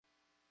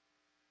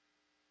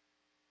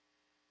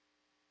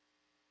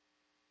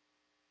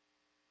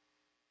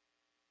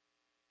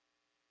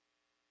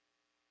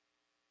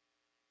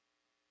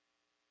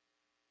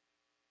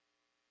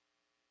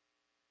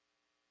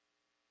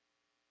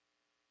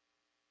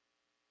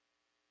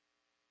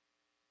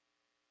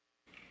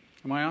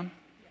Am I on?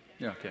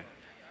 Yeah, okay.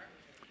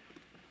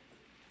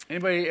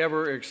 Anybody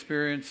ever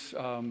experience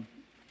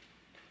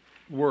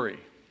worry?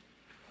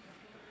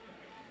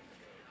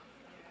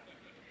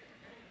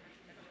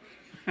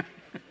 How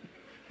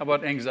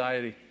about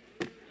anxiety?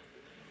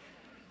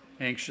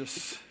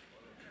 Anxious,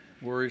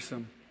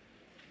 worrisome.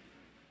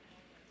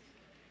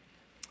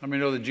 How many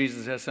know that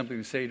Jesus has something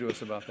to say to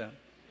us about that?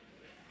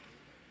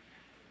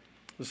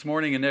 This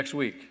morning and next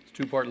week, it's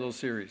a 2-part little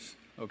series,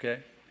 okay?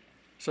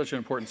 Such an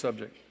important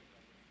subject.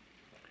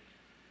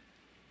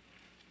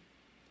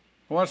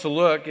 I want us to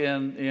look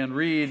and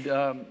read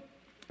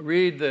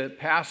the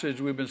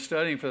passage we've been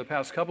studying for the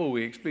past couple of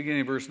weeks,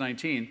 beginning of verse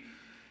 19,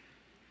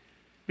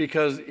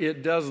 because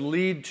it does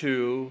lead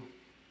to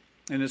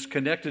and is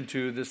connected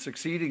to the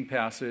succeeding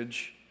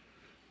passage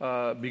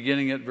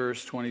beginning at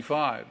verse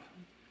 25,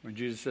 when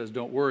Jesus says,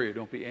 don't worry,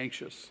 don't be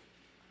anxious.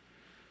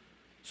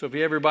 So if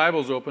you have your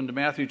Bibles open to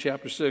Matthew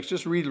chapter 6,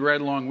 just read right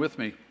along with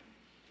me.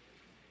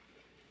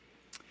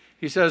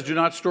 He says, do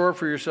not store up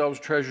for yourselves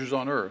treasures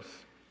on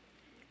earth,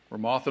 where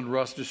moth and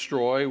rust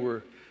destroy,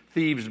 where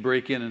thieves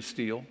break in and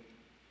steal.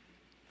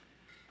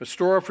 But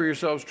store up for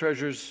yourselves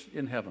treasures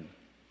in heaven,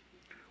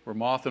 where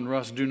moth and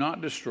rust do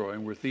not destroy,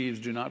 and where thieves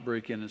do not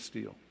break in and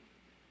steal.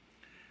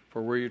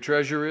 For where your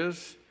treasure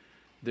is,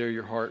 there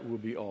your heart will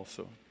be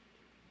also.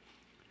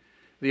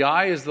 The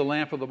eye is the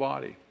lamp of the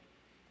body.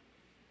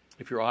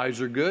 If your eyes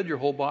are good, your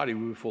whole body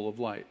will be full of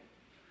light.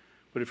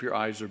 But if your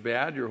eyes are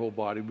bad, your whole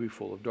body will be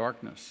full of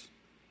darkness.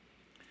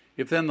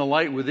 If then the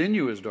light within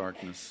you is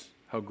darkness,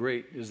 how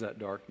great is that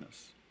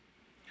darkness?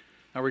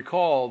 Now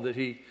recall that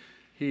he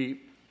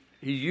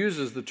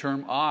uses the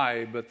term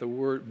eye, but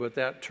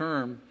that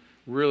term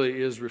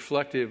really is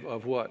reflective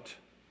of what?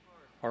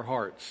 Our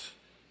hearts.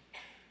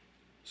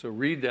 So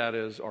read that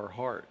as our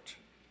heart.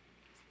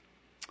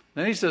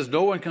 Then he says,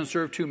 no one can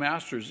serve two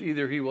masters.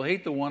 Either he will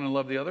hate the one and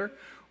love the other,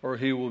 or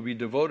he will be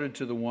devoted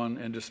to the one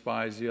and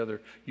despise the other.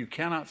 You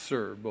cannot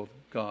serve both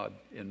God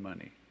and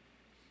money.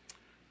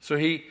 So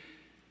he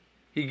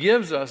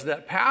gives us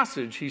that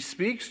passage. He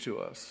speaks to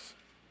us.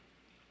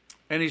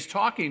 And he's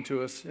talking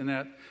to us in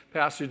that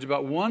passage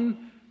about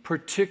one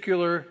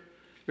particular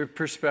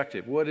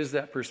perspective. What is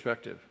that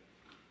perspective?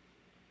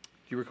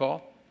 Do you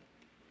recall?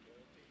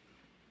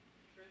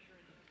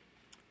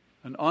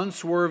 An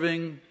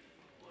unswerving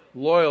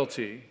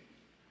loyalty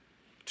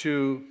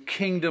to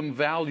kingdom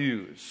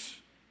values.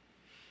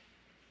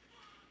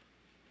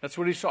 That's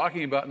what he's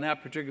talking about in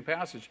that particular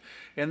passage.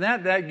 And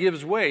that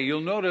gives way. You'll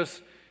notice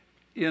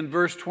in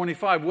verse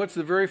 25, what's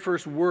the very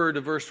first word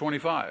of verse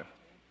 25?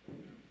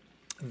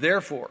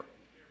 Therefore.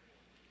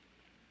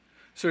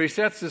 So he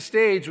sets the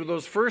stage with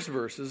those first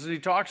verses, and he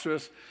talks to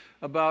us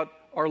about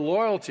our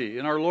loyalty.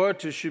 And our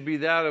loyalty should be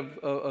that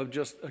of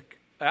just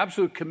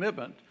absolute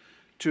commitment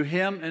to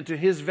him and to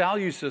his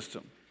value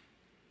system.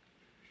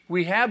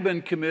 We have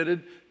been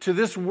committed to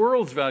this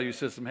world's value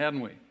system,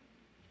 haven't we?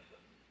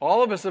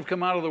 All of us have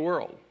come out of the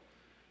world.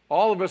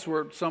 All of us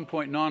were at some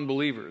point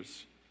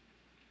non-believers.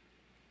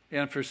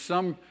 And for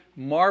some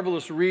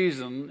marvelous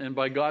reason, and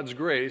by God's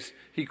grace,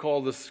 he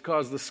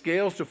caused the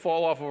scales to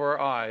fall off of our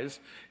eyes,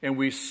 and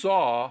we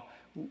saw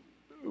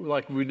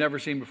like we'd never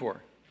seen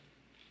before.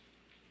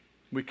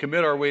 We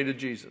commit our way to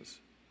Jesus.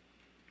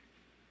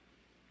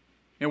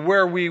 And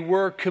where we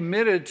were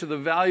committed to the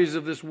values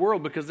of this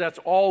world, because that's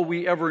all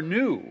we ever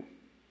knew,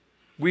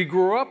 we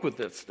grew up with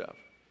that stuff.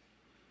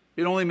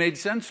 It only made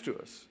sense to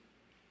us.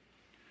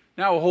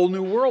 Now a whole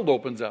new world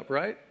opens up,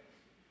 right?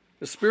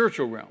 The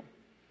spiritual realm.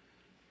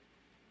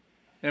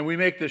 And we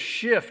make the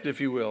shift,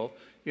 if you will,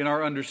 in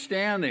our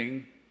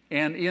understanding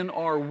and in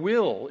our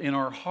will, in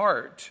our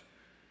heart.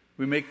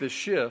 We make the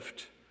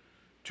shift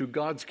to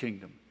God's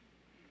kingdom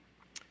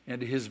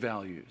and to his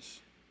values.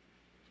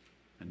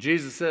 And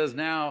Jesus says,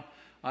 now,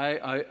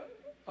 I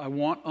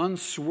want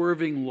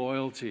unswerving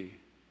loyalty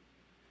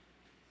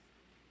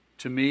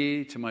to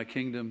me, to my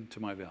kingdom, to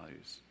my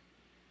values.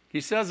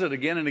 He says it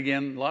again and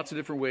again, lots of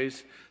different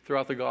ways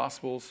throughout the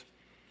Gospels.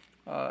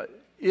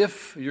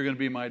 If you're going to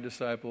be my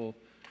disciple,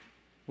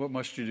 what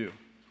must you do?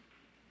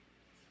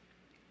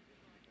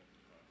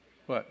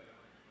 What?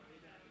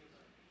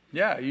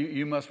 Yeah,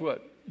 you must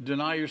what?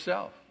 Deny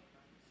yourself.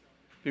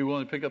 Be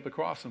willing to pick up the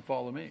cross and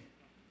follow me.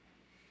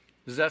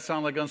 Does that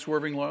sound like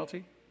unswerving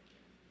loyalty?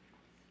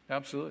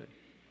 Absolutely.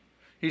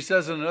 He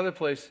says in another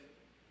place,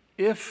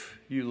 if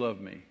you love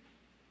me,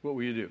 what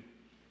will you do?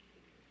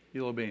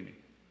 You'll obey me.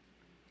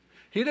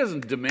 He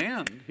doesn't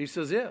demand. He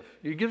says if.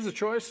 He gives the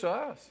choice to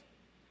us.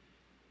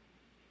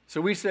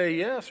 So we say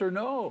yes or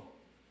no.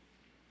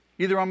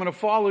 Either I'm going to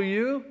follow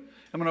you,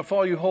 I'm going to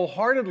follow you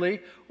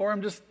wholeheartedly, or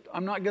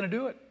I'm not going to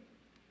do it.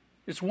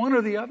 It's one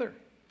or the other.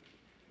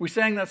 We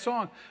sang that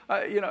song.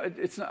 I'm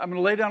going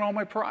to lay down all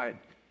my pride.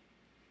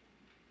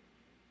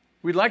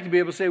 We'd like to be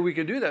able to say we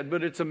can do that,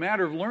 but it's a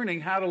matter of learning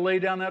how to lay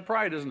down that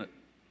pride, isn't it?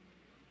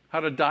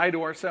 How to die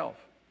to ourselves.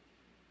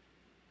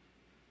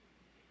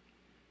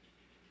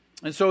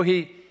 And so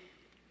he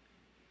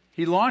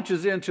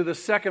launches into the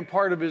second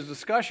part of his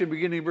discussion,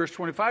 beginning in verse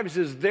 25. He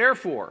says,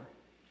 therefore,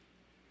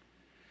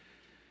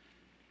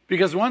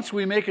 Because once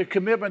we make a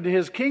commitment to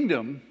his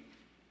kingdom,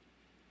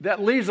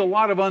 that leaves a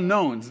lot of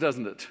unknowns,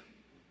 doesn't it?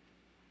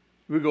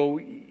 We go,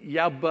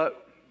 yeah,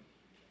 but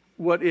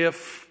what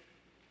if?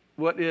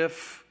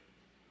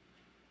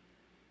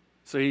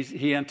 So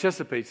he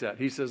anticipates that.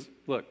 He says,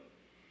 look,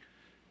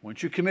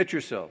 once you commit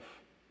yourself,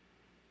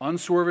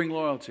 unswerving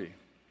loyalty,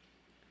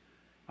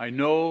 I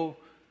know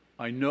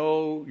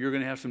you're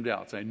going to have some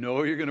doubts. I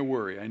know you're going to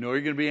worry. I know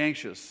you're going to be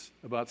anxious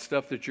about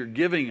stuff that you're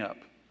giving up,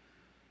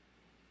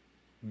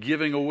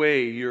 giving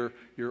away your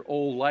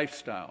old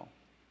lifestyle.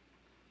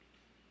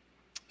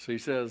 So he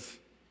says,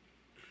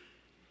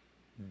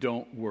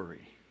 don't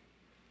worry.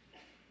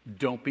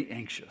 Don't be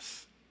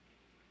anxious.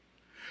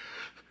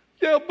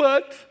 Yeah,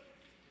 but.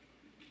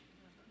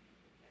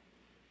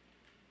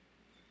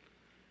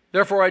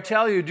 Therefore, I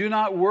tell you, do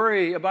not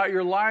worry about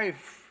your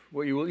life,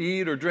 what you will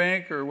eat or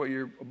drink,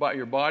 or about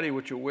your body,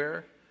 what you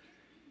wear.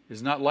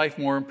 Is not life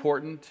more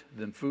important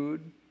than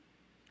food,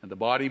 and the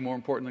body more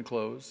important than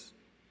clothes?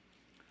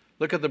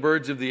 Look at the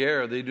birds of the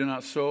air. They do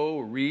not sow,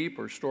 or reap,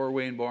 or store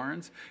away in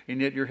barns,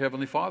 and yet your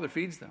heavenly Father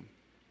feeds them.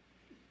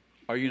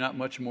 Are you not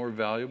much more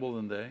valuable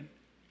than they?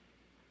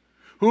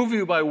 Who of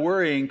you by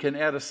worrying can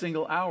add a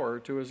single hour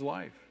to his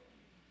life?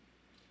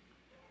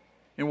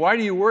 And why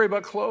do you worry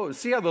about clothes?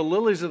 See how the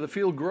lilies of the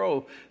field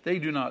grow. They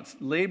do not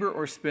labor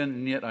or spin,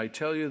 and yet I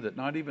tell you that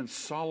not even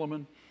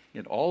Solomon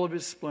in all of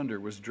his splendor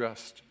was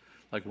dressed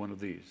like one of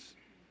these.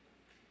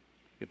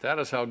 If that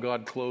is how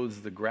God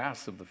clothes the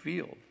grass of the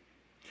field,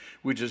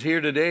 which is here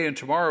today and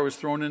tomorrow is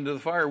thrown into the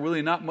fire, will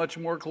he not much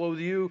more clothe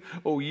you,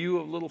 O you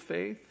of little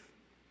faith?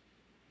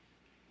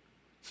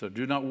 So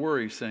do not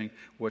worry, saying,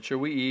 what shall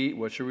we eat,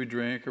 what shall we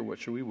drink, or what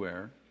shall we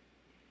wear?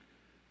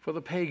 For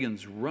the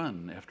pagans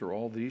run after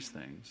all these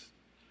things,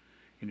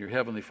 and your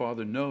heavenly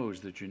Father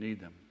knows that you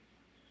need them.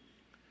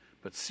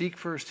 But seek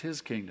first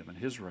his kingdom and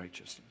his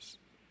righteousness,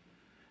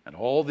 and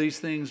all these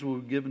things will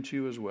be given to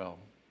you as well.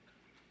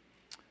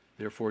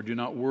 Therefore, do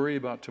not worry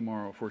about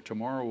tomorrow, for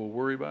tomorrow will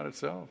worry about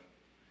itself.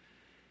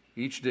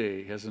 Each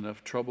day has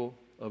enough trouble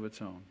of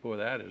its own. Boy,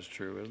 that is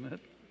true, isn't it?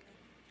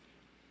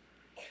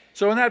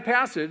 So in that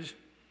passage,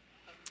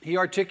 he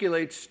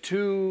articulates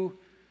two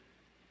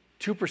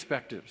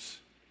perspectives.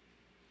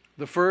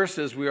 The first,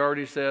 as we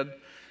already said,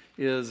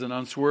 is an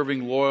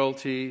unswerving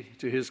loyalty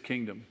to his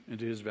kingdom and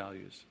to his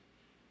values.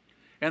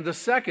 And the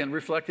second,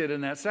 reflected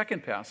in that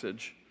second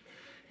passage,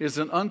 is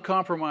an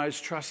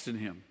uncompromised trust in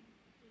him.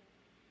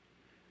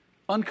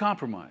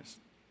 Uncompromised.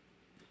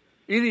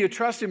 Either you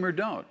trust him or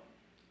don't.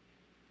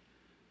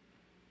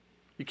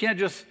 You can't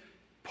just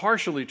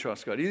partially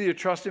trust God. Either you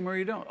trust him or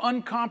you don't.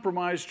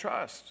 Uncompromised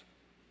trust.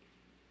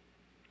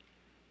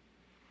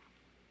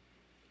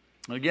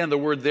 Again, the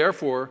word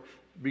therefore,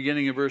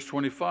 beginning in verse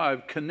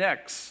 25,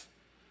 connects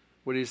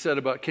what he said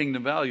about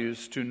kingdom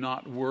values to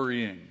not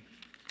worrying.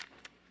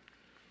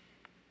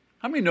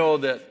 How many know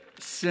that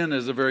sin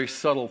is a very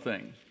subtle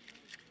thing?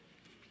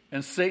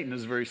 And Satan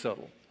is very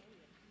subtle.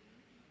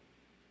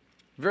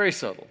 Very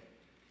subtle.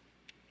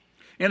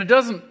 And it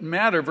doesn't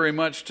matter very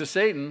much to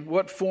Satan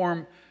what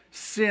form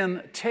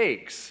sin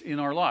takes in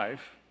our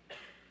life,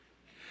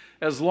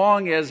 as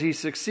long as he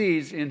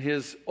succeeds in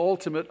his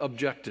ultimate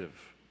objective.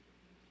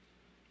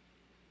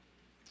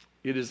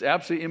 It is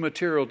absolutely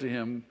immaterial to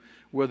him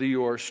whether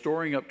you are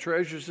storing up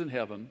treasures in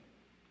heaven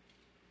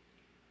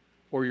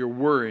or you're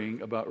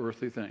worrying about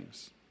earthly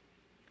things.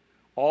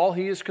 All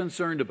he is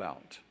concerned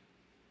about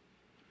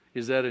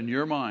is that in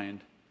your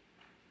mind,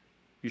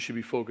 you should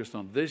be focused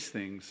on these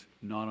things,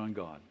 not on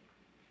God.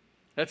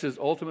 That's his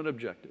ultimate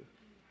objective.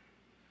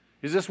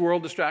 Is this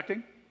world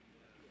distracting?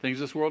 Things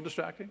this world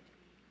distracting?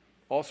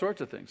 All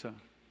sorts of things, huh?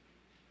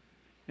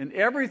 And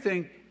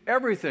everything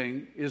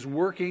is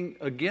working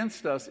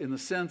against us in the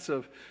sense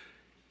of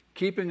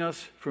keeping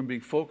us from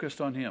being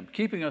focused on him,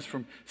 keeping us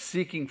from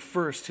seeking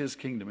first his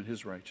kingdom and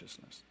his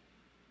righteousness.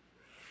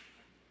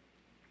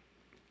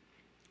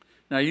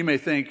 Now, you may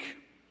think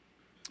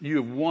you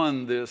have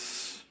won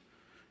this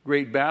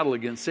great battle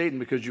against Satan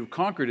because you've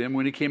conquered him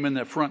when he came in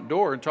that front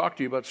door and talked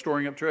to you about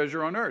storing up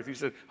treasure on earth. He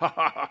said, ha,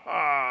 ha, ha,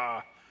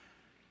 ha.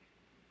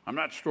 I'm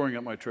not storing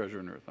up my treasure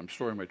on earth. I'm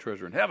storing my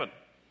treasure in heaven.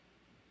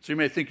 So you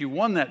may think you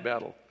won that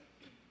battle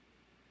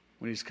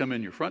when he's come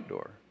in your front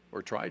door,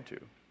 or tried to.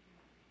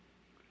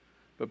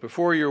 But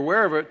before you're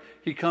aware of it,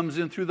 he comes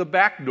in through the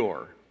back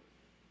door.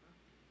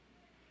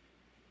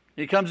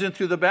 He comes in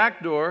through the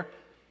back door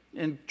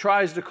and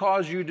tries to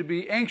cause you to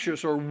be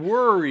anxious or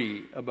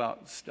worry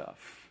about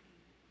stuff.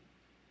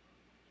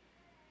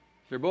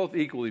 They're both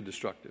equally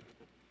destructive.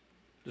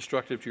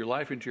 Destructive to your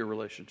life and to your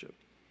relationship.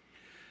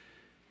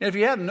 And if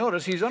you hadn't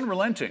noticed, he's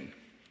unrelenting.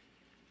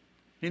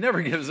 He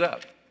never gives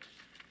up.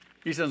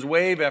 He sends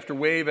wave after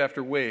wave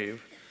after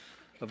wave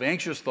of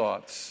anxious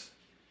thoughts,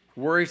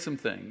 worrisome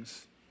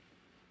things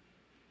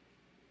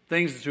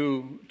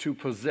to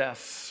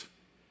possess,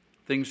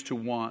 things to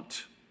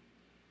want.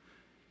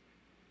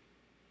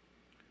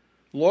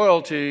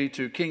 Loyalty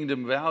to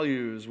kingdom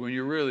values, when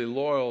you're really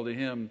loyal to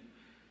him,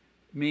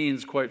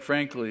 means, quite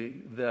frankly,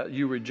 that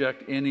you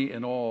reject any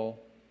and all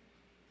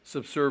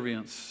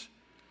subservience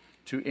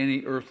to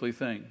any earthly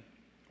thing.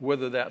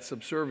 Whether that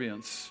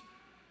subservience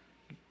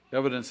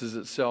evidences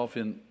itself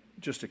in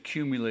just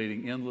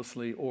accumulating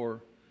endlessly,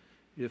 or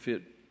if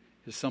it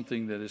is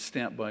something that is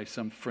stamped by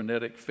some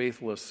frenetic,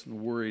 faithless,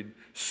 and worried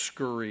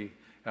scurry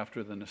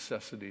after the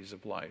necessities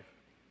of life.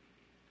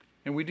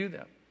 And we do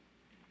that.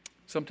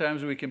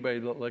 Sometimes we can be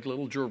like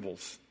little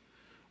gerbils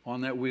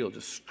on that wheel,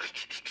 just,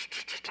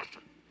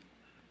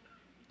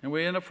 and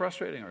we end up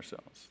frustrating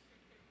ourselves.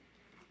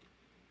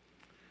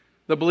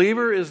 The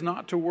believer is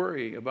not to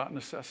worry about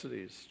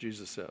necessities,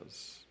 Jesus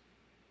says.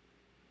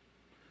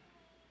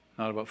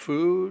 Not about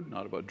food,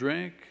 not about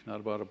drink, not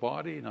about a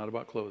body, not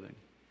about clothing.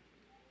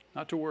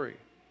 Not to worry.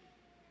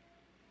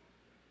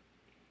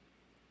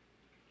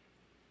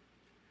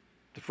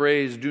 The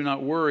phrase, do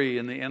not worry,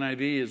 in the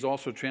NIV is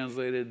also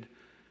translated,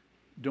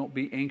 don't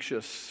be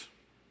anxious,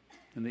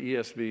 in the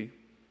ESV.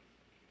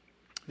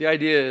 The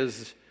idea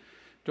is,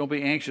 don't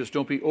be anxious,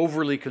 don't be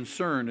overly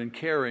concerned and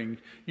caring.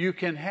 You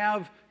can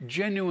have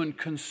genuine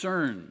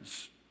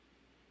concerns,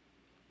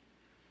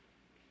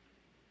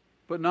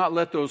 but not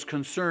let those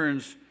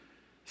concerns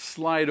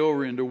slide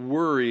over into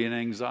worry and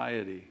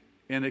anxiety.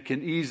 And it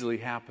can easily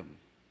happen.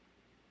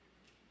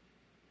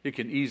 It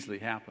can easily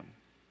happen.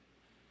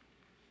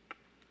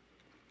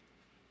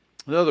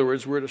 In other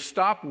words, we're to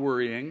stop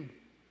worrying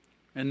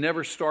and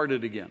never start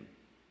it again.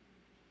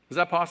 Is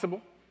that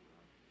possible?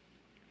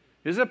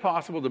 Is it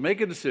possible to make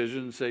a decision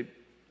and say,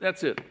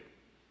 that's it.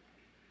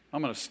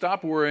 I'm going to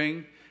stop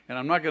worrying and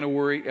I'm not going to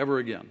worry ever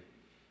again?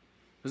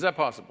 Is that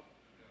possible?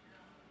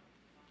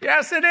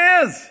 Yes, it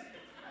is.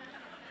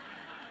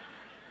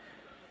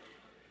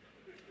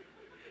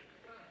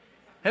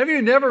 Have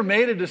you never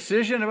made a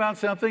decision about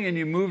something and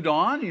you moved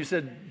on? You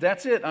said,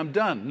 that's it, I'm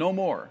done, no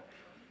more.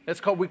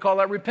 We call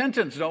that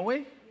repentance, don't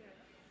we?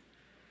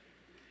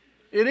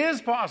 It is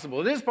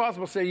possible. It is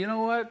possible to say, you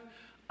know what?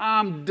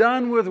 I'm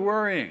done with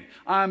worrying.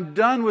 I'm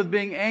done with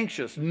being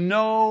anxious.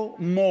 No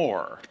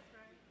more.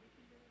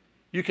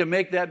 You can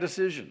make that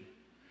decision.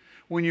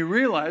 When you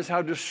realize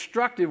how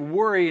destructive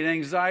worry and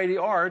anxiety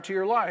are to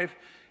your life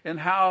and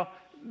how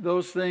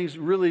those things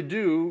really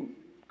do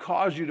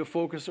cause you to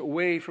focus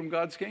away from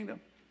God's kingdom.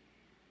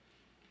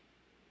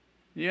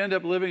 You end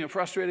up living a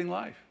frustrating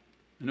life.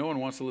 No one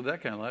wants to live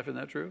that kind of life, isn't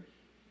that true?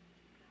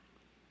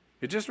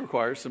 It just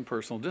requires some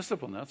personal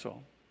discipline, that's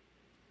all.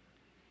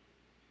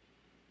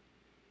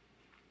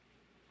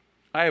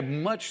 I have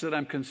much that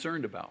I'm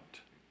concerned about.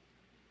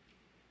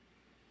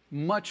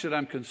 Much that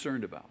I'm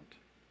concerned about.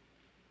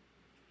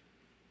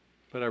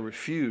 But I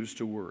refuse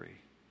to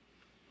worry.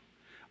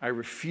 I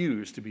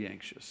refuse to be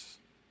anxious.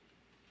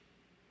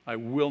 I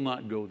will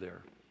not go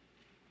there.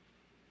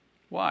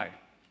 Why?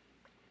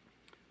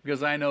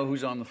 Because I know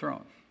who's on the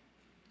throne.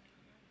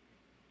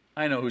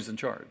 I know who's in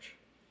charge.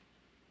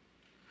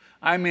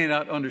 I may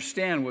not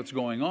understand what's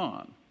going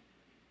on.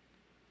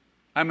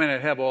 I may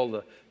not have all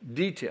the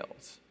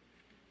details.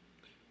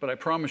 But I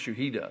promise you,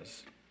 he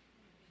does.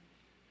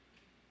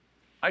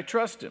 I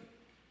trust him.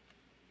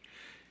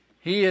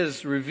 He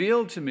has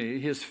revealed to me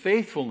his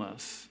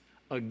faithfulness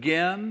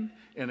again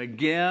and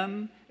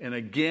again and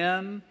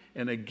again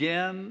and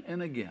again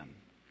and again.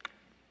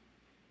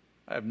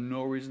 I have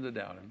no reason to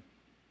doubt him.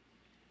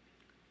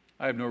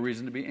 I have no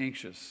reason to be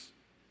anxious.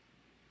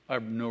 I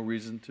have no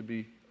reason to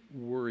be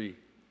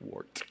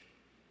worry-wart.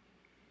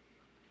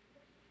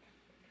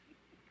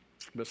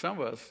 But some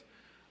of us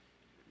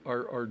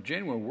are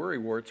genuine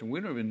worry-warts, and we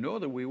don't even know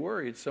that we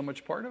worry. It's so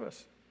much part of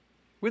us.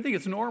 We think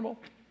it's normal.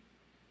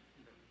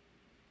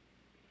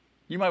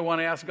 You might want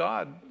to ask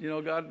God,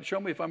 God, show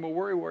me if I'm a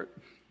worry-wart.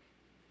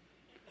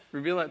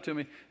 Reveal that to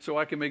me so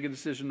I can make a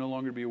decision no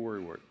longer to be a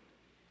worry-wart.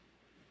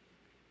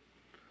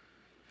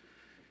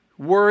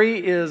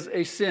 Worry is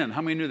a sin.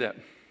 How many knew that?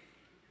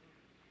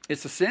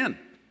 It's a sin.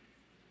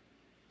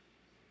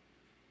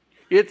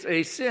 It's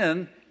a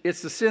sin.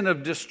 It's the sin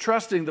of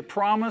distrusting the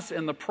promise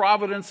and the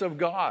providence of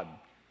God.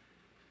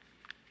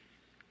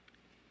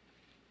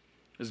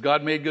 Has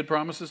God made good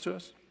promises to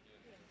us?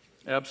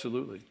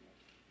 Absolutely.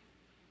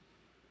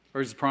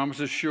 Are his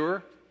promises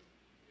sure?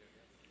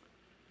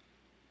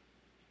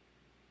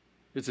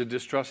 It's a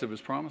distrust of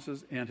his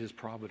promises and his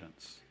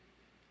providence.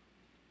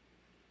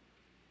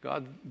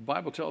 The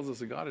Bible tells us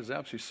that God is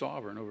absolutely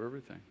sovereign over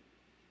everything.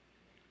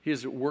 He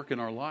is at work in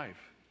our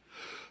life.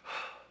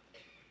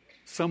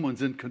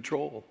 Someone's in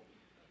control.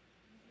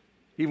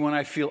 Even when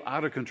I feel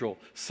out of control,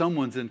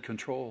 someone's in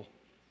control.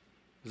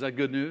 Is that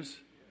good news?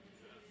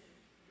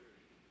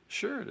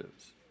 Sure it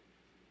is.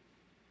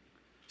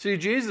 See,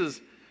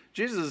 Jesus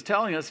is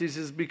telling us, he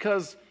says,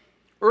 because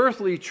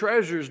earthly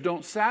treasures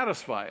don't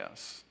satisfy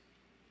us.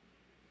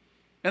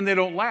 And they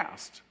don't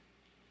last.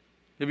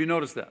 Have you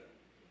noticed that?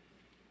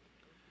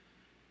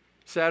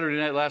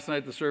 Last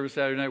night, the service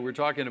Saturday night, we were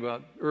talking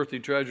about earthly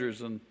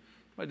treasures, and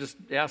I just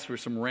asked for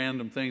some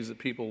random things that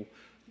people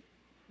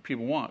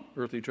want,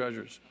 earthly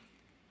treasures.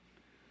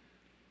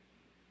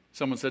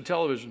 Someone said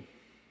television.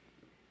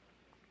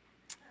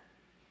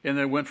 And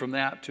then it went from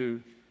that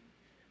to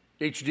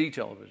HD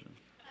television.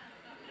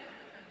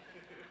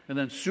 And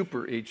then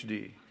super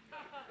HD.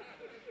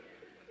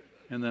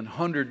 and then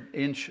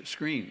 100-inch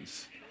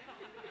screens.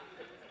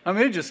 I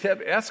mean, it just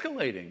kept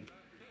escalating.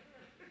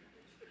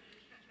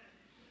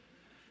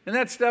 And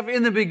that stuff,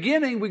 in the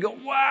beginning, we go,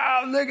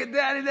 wow, look at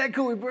that, isn't that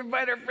cool? We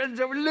invite our friends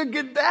over, look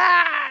at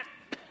that.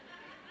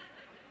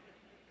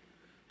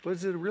 But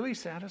is it really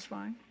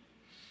satisfying?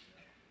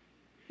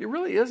 It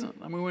really isn't.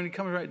 I mean, when it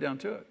comes right down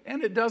to it.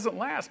 And it doesn't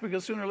last,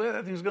 because sooner or later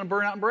that thing's going to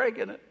burn out and break,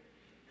 isn't it?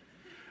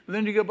 And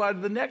then you go buy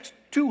the next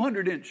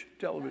 200-inch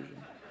television.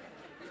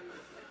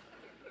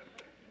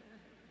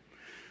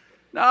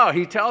 No,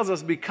 he tells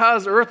us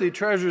because earthly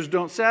treasures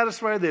don't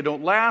satisfy, they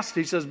don't last.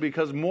 He says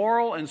because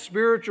moral and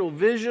spiritual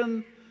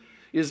vision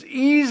is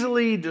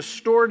easily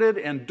distorted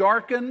and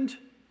darkened.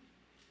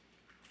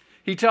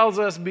 He tells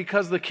us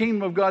because the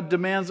kingdom of God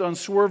demands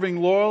unswerving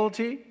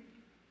loyalty.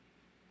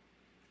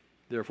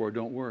 Therefore,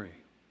 don't worry.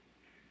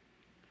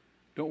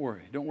 Don't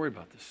worry. Don't worry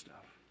about this stuff.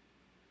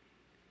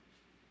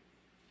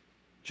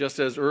 Just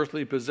as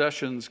earthly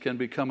possessions can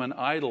become an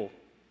idol,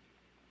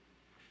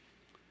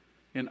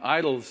 and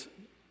idols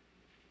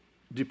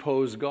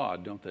depose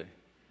God, don't they?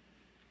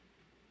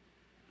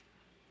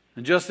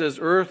 And just as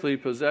earthly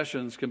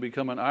possessions can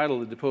become an idol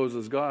that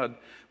deposes God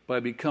by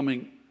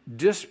becoming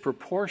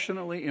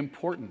disproportionately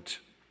important,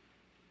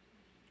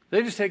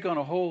 they just take on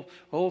a whole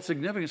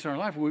significance in our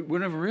life. We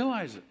never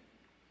realize it.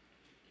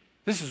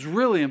 This is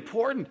really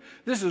important.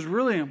 This is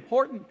really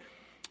important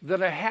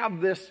that I have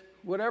this,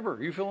 whatever,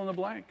 you fill in the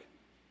blank.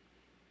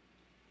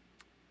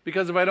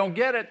 Because if I don't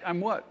get it,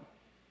 I'm what?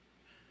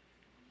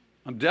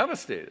 I'm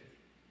devastated.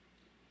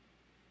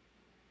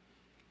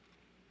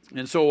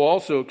 And so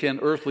also can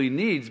earthly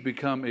needs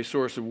become a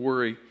source of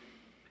worry,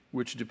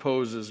 which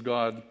deposes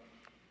God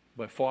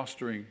by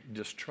fostering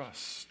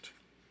distrust.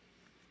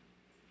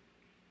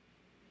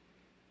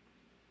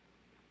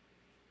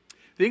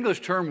 The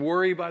English term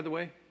worry, by the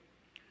way,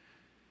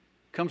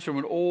 comes from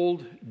an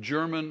old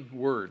German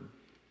word,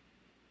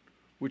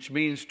 which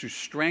means to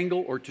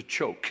strangle or to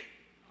choke.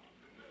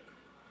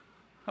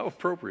 How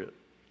appropriate.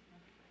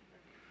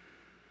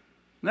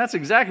 And that's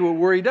exactly what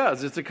worry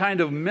does. It's a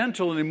kind of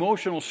mental and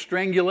emotional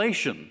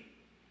strangulation.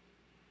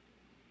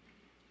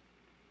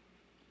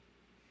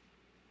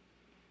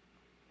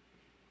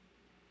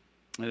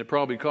 And it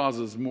probably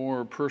causes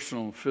more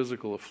personal and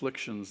physical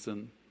afflictions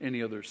than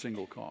any other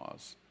single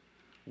cause.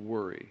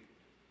 Worry.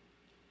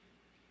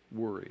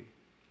 Worry.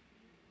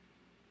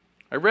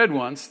 I read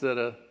once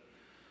that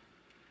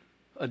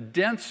a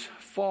dense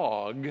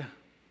fog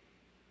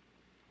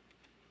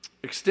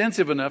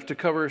extensive enough to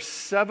cover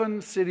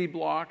 7 city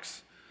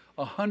blocks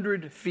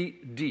 100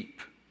 feet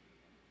deep,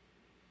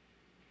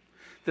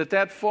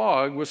 that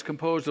fog was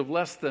composed of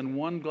less than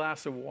 1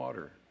 glass of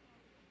water.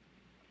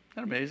 Isn't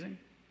that amazing?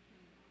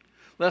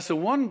 Less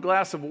than 1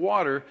 glass of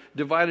water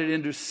divided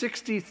into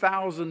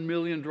 60,000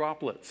 million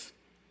droplets.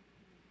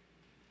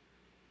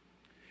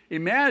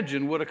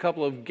 Imagine what a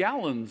couple of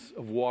gallons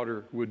of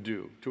water would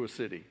do to a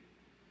city.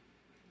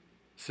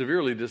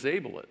 Severely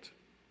disable it.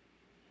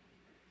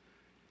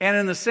 And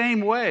in the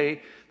same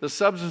way, the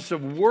substance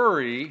of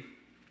worry,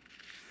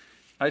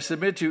 I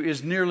submit to you,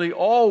 is nearly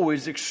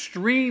always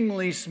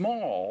extremely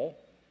small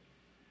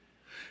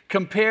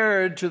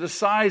compared to the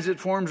size it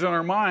forms on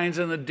our minds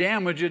and the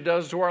damage it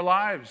does to our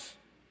lives.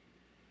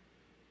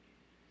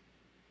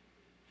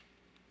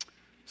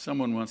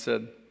 Someone once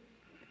said,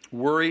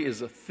 worry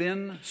is a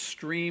thin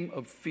stream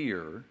of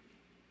fear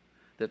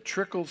that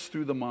trickles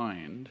through the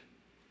mind,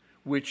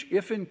 which,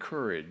 if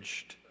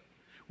encouraged,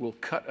 will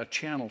cut a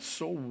channel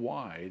so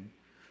wide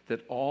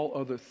that all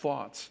other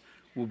thoughts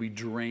will be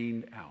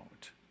drained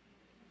out.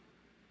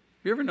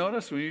 You ever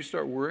notice when you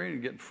start worrying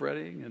and getting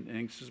fretting and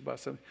anxious about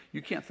something,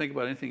 you can't think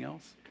about anything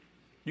else?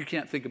 You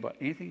can't think about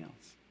anything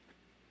else.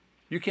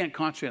 You can't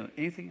concentrate on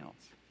anything else.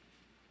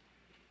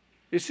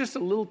 It's just a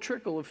little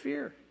trickle of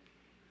fear.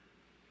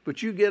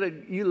 But you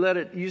let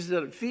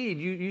it feed,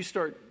 you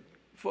start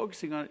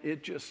focusing on it,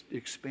 it just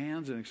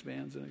expands and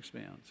expands and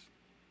expands.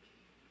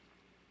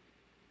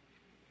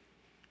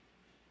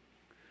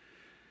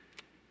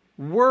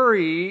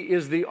 Worry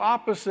is the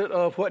opposite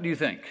of what do you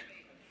think?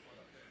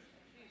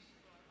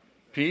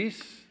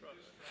 Peace,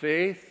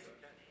 faith,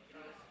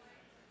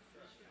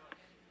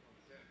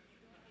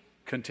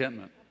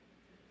 contentment.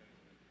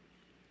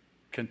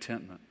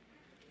 Contentment.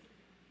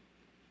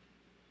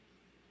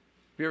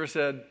 Have you ever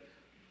said,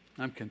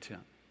 I'm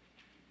content?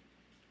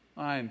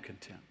 I am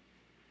content.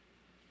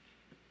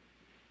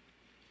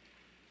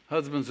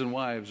 Husbands and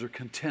wives are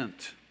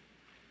content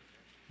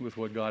with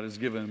what God has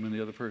given them and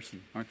the other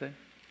person, aren't they?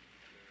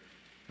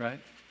 Right?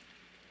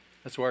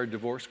 That's why our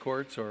divorce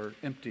courts are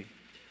empty.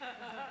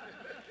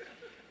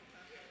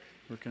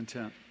 We're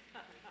content.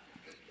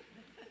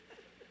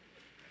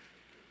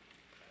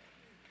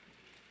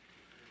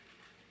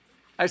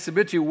 I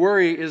submit to you,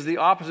 worry is the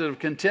opposite of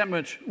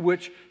contentment,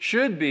 which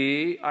should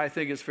be, I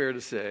think it's fair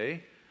to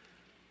say,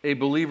 a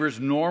believer's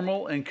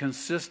normal and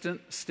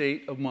consistent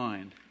state of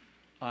mind.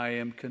 I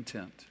am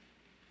content.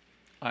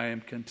 I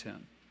am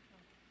content.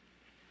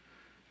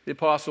 The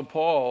Apostle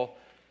Paul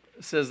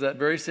says that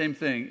very same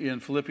thing in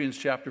Philippians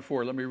chapter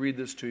 4. Let me read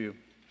this to you.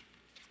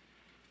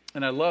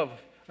 And I love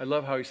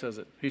how he says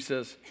it. He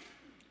says,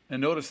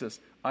 and notice this,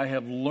 I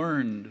have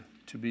learned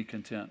to be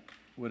content,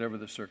 whatever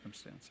the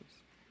circumstances.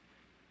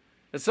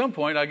 At some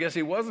point, I guess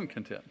he wasn't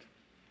content.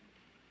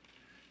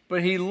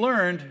 But he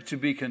learned to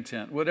be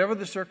content, whatever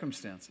the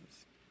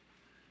circumstances.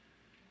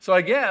 So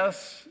I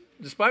guess,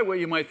 despite what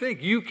you might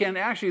think, you can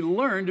actually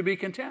learn to be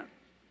content.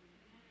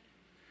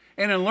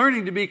 And in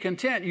learning to be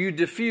content, you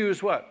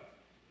diffuse what?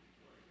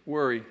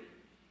 Worry.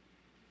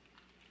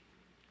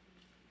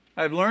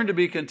 I've learned to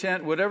be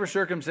content, whatever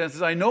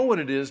circumstances. I know what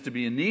it is to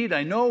be in need.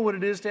 I know what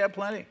it is to have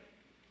plenty.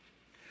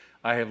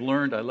 I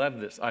love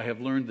this, I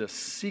have learned the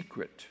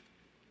secret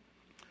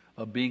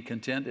of being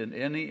content in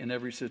any and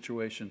every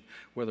situation,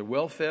 whether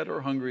well-fed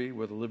or hungry,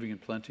 whether living in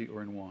plenty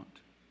or in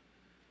want.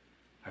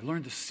 I've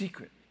learned the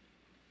secret.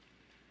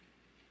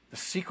 The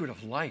secret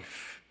of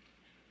life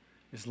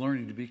is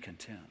learning to be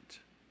content.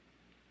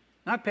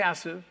 Not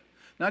passive,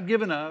 not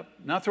giving up,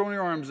 not throwing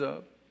your arms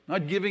up,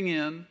 not giving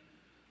in,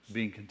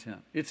 being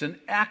content. It's an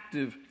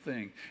active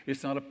thing.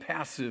 It's not a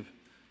passive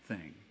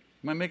thing.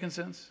 Am I making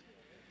sense?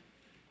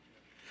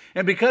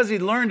 And because he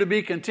learned to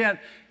be content,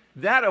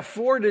 that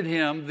afforded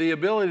him the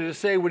ability to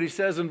say what he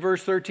says in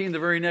verse 13, the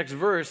very next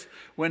verse,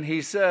 when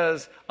he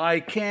says, I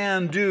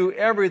can do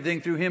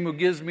everything through him who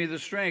gives me the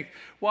strength.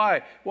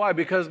 Why? Why?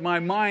 Because my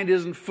mind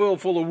isn't full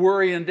of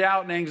worry and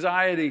doubt and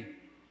anxiety.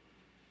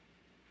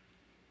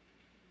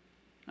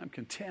 I'm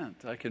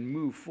content. I can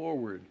move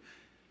forward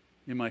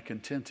in my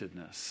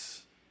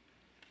contentedness.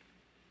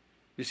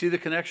 You see the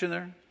connection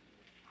there?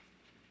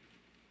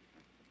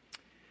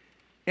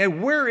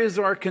 And where is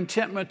our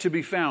contentment to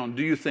be found,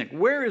 do you think?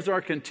 Where is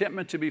our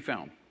contentment to be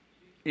found?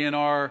 In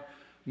our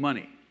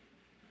money?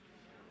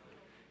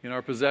 In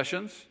our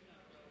possessions?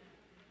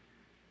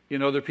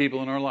 In other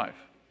people in our life?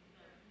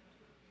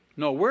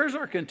 No, where's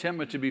our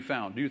contentment to be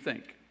found, do you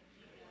think?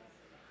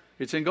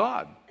 It's in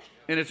God.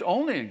 And it's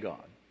only in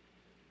God.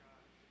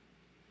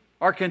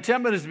 Our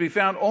contentment is to be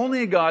found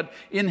only in God,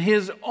 in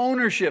His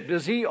ownership.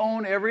 Does He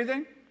own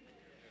everything?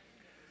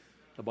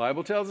 The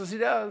Bible tells us He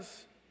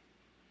does.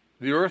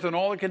 The earth and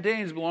all it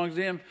contains belongs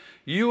to Him.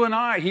 You and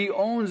I, He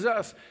owns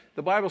us.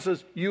 The Bible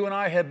says you and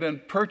I have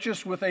been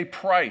purchased with a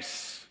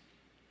price.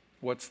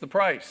 What's the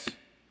price?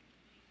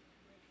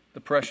 The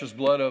precious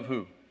blood of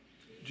who?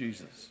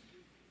 Jesus.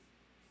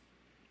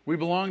 We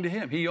belong to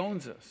Him. He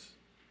owns us.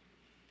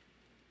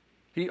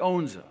 He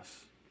owns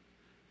us.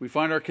 We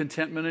find our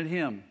contentment in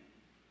Him.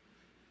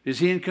 Is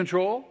He in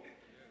control?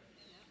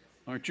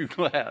 Aren't you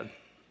glad?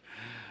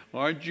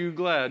 Aren't you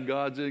glad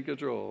God's in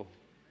control?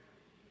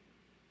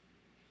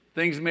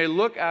 Things may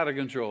look out of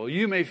control.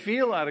 You may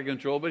feel out of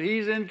control, but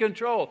He's in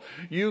control.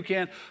 You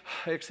can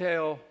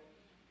exhale.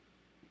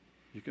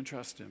 You can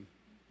trust Him.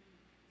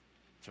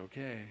 It's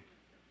okay.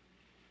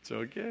 It's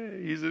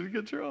okay. He's in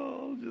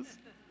control. Just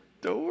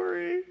don't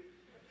worry.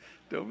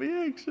 Don't be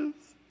anxious.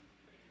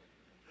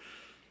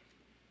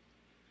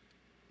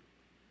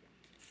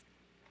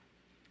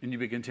 And you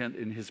be content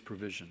in His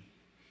provision.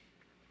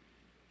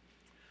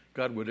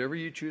 God, whatever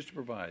you choose to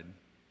provide,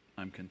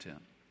 I'm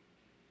content.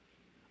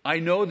 I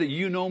know that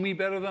you know me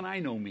better than I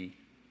know me.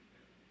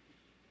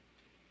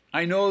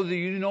 I know that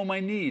you know my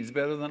needs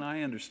better than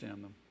I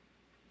understand them.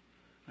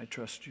 I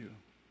trust you.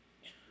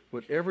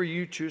 Whatever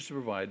you choose to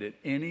provide at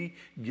any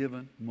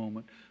given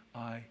moment,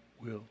 I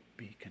will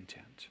be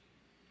content.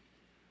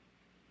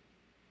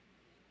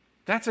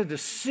 That's a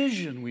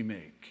decision we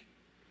make.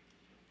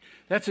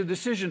 That's a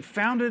decision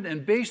founded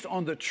and based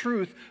on the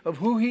truth of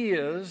who He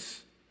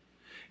is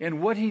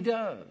and what He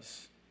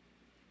does.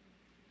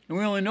 And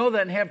we only know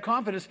that and have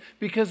confidence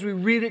because we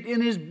read it in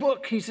His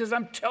book. He says,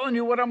 I'm telling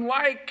you what I'm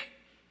like.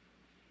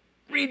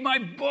 Read my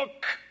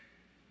book.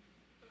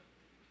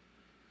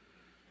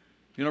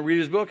 You don't read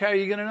His book, how are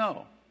you going to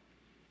know?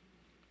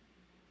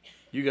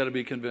 You got to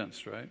be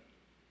convinced, right?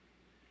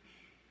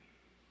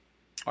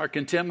 Our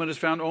contentment is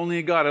found only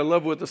in God. I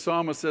love what the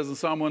psalmist says in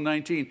Psalm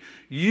 119.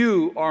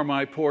 You are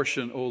my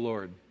portion, O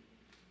Lord.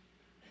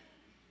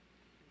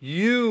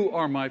 You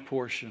are my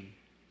portion.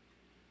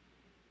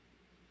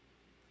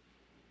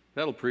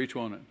 That'll preach,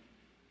 won't it?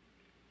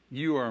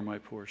 You are my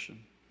portion.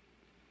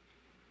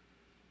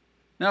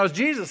 Now, as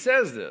Jesus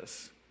says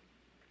this,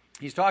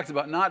 He talks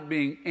about not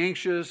being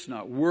anxious,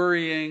 not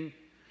worrying.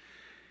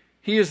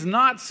 He is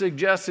not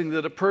suggesting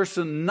that a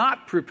person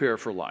not prepare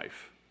for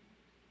life.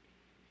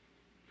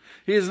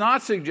 He is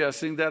not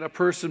suggesting that a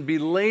person be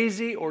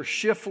lazy or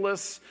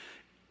shiftless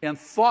and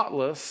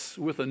thoughtless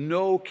with a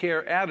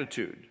no-care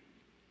attitude.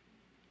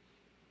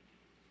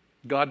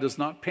 God does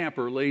not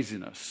pamper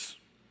laziness.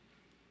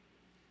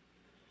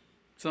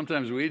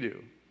 Sometimes we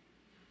do.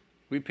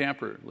 We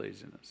pamper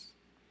laziness.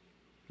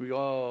 We go,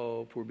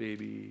 oh, poor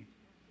baby.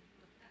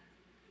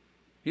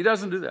 He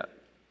doesn't do that.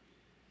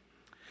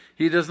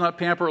 He does not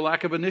pamper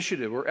lack of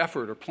initiative or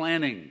effort or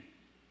planning.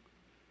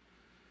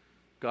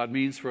 God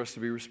means for us to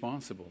be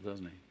responsible,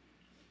 doesn't He?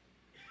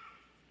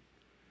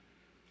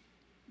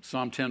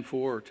 Psalm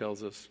 10:4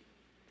 tells us,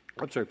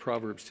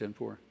 Proverbs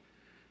 10:4.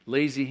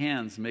 Lazy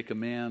hands make a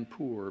man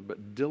poor,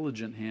 but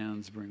diligent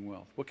hands bring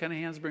wealth. What kind of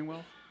hands bring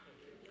wealth?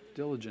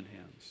 Diligent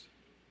hands.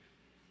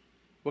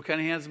 What kind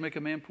of hands make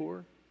a man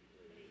poor?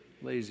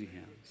 Lazy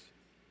hands.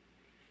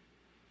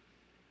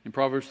 In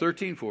Proverbs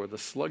 13:4, the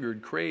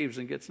sluggard craves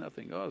and gets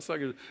nothing. Oh, the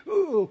sluggard,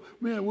 oh,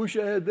 man, I wish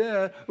I had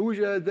that. I wish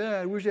I had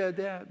that. I wish I had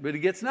that. But he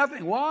gets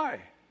nothing. Why?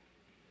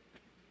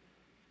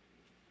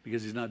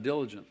 Because he's not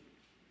diligent.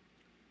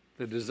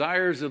 The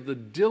desires of the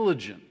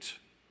diligent,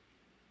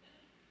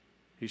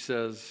 he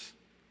says,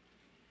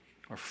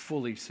 are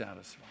fully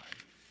satisfied.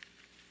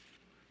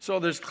 So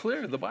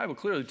the Bible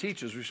clearly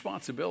teaches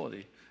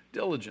responsibility,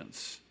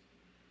 diligence.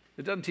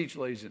 It doesn't teach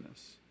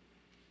laziness.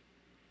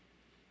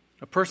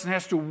 A person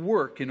has to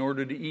work in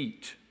order to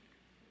eat.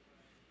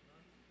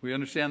 We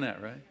understand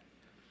that, right?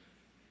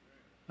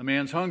 A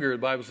man's hunger, the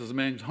Bible says a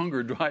man's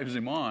hunger drives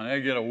him on. I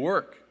got to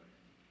work.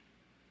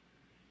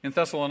 In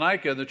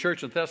Thessalonica, the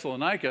church in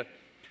Thessalonica,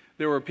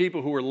 there were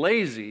people who were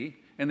lazy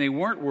and they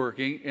weren't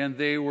working and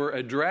they were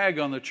a drag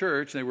on the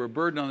church. They were a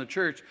burden on the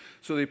church.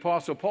 So the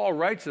Apostle Paul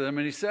writes to them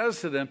and he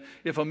says to them,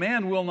 if a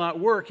man will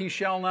not work, he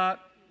shall not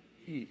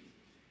eat.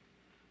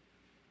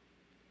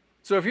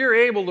 So if you're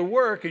able to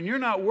work and you're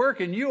not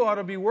working, you ought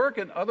to be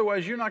working.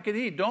 Otherwise, you're not going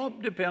to eat.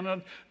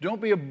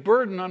 Don't be a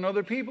burden on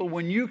other people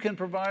when you can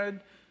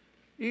provide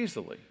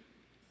easily.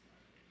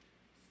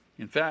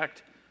 In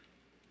fact,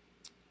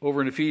 over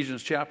in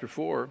Ephesians chapter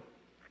 4,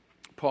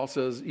 Paul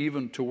says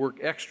even to work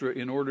extra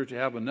in order to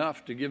have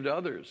enough to give to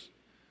others.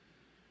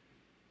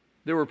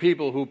 There were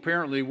people who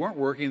apparently weren't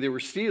working, they were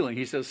stealing.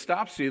 He says,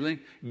 stop stealing,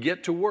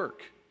 get to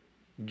work,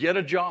 get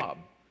a job,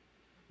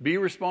 be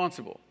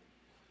responsible,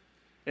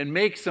 and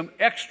make some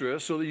extra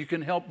so that you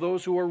can help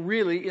those who are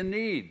really in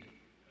need.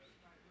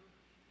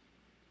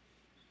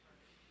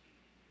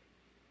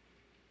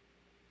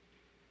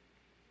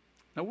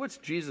 Now, what's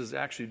Jesus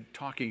actually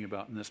talking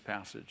about in this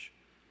passage?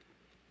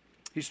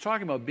 He's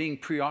talking about being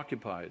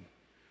preoccupied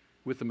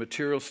with the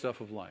material stuff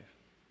of life.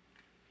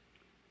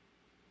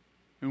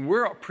 When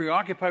we're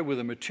preoccupied with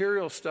the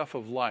material stuff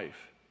of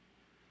life,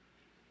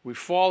 we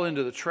fall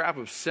into the trap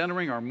of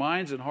centering our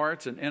minds and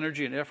hearts and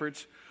energy and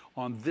efforts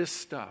on this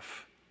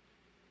stuff.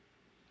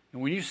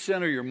 And when you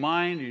center your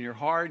mind and your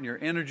heart and your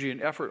energy and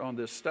effort on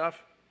this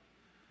stuff,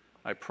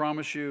 I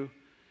promise you,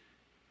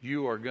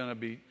 you are going to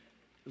be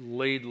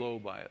laid low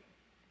by it,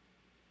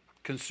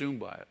 consumed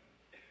by it.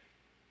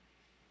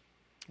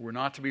 We're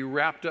not to be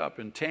wrapped up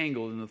and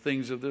tangled in the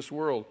things of this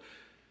world.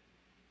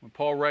 When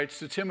Paul writes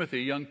to Timothy,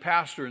 a young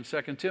pastor in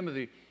 2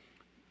 Timothy,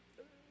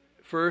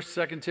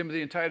 1st, 2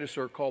 Timothy, and Titus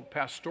are called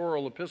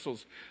pastoral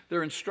epistles.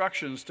 They're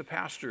instructions to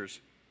pastors.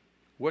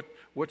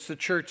 What's the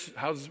church?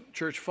 How does the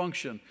church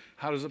function?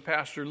 How does a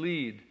pastor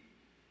lead?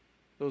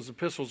 Those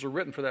epistles are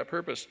written for that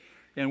purpose.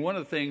 And one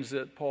of the things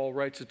that Paul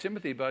writes to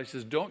Timothy about, he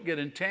says, don't get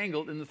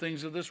entangled in the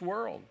things of this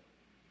world.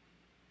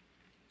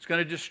 It's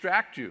going to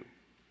distract you,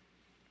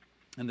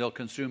 and they'll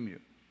consume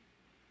you.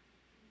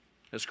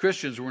 As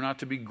Christians, we're not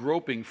to be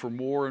groping for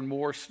more and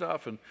more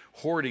stuff and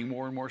hoarding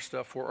more and more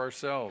stuff for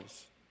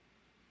ourselves.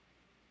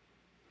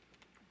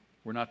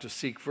 We're not to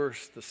seek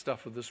first the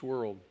stuff of this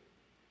world,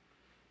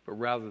 but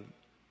rather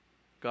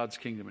God's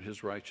kingdom and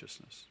his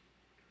righteousness.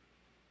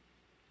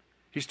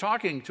 He's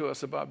talking to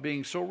us about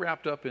being so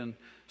wrapped up in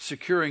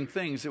securing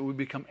things that we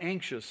become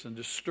anxious and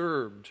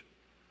disturbed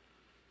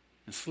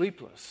and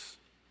sleepless.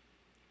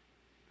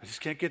 I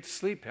just can't get to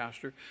sleep,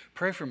 Pastor.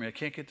 Pray for me. I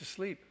can't get to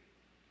sleep.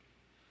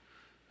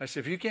 I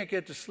said, if you can't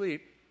get to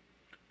sleep,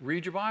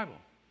 read your Bible.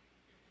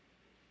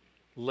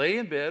 Lay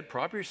in bed,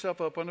 prop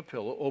yourself up on a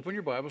pillow, open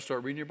your Bible,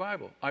 start reading your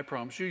Bible. I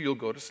promise you, you'll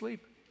go to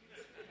sleep.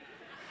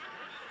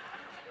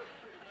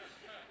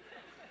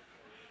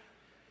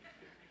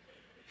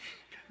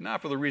 Not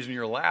for the reason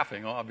you're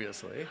laughing,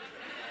 obviously.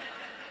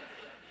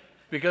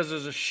 Because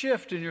there's a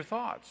shift in your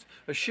thoughts,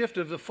 a shift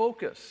of the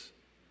focus.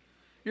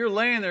 You're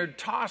laying there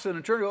tossing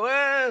and turning,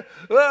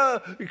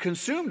 you're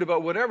consumed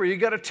about whatever. You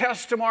got a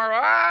test tomorrow.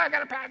 I got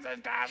to pass this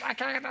test. I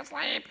can't get to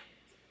sleep.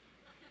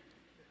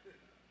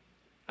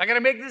 I got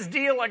to make this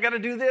deal. I got to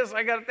do this.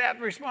 I got that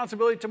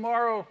responsibility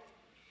tomorrow.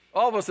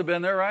 All of us have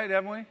been there, right?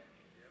 Haven't we?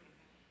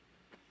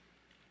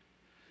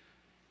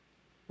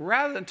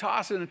 Rather than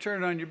tossing and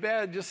turning on your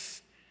bed,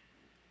 just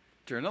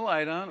turn the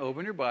light on,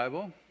 open your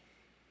Bible,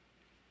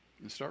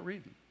 and start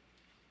reading.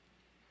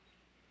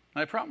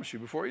 I promise you,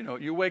 before you know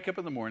it, you wake up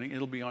in the morning,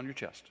 it'll be on your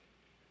chest.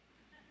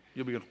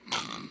 You'll be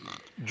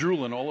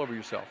drooling all over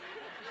yourself.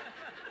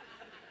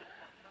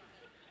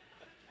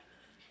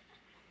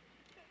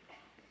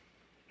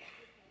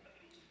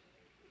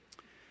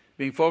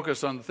 Being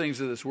focused on the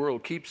things of this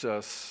world keeps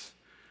us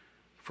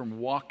from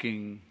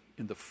walking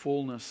in the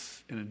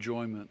fullness and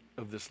enjoyment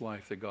of this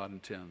life that God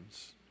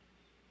intends.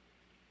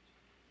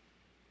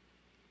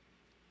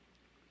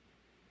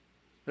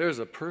 There's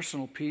a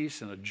personal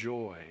peace and a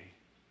joy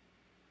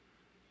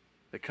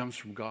that comes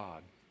from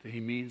God that he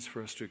means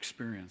for us to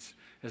experience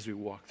as we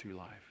walk through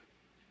life.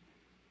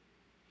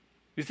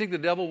 You think the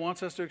devil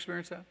wants us to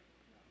experience that?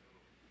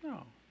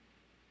 No.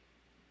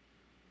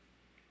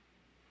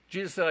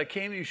 Jesus said, I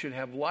came you should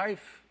have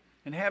life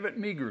and have it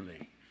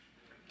meagerly.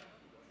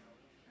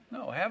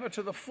 No, have it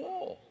to the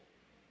full.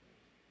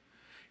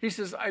 He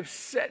says, I've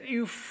set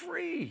you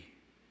free.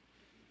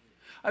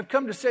 I've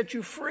come to set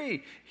you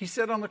free. He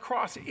said on the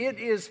cross, it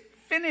is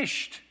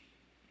finished.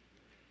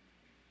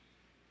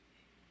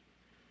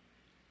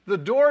 The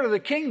door to the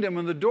kingdom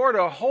and the door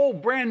to a whole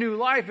brand new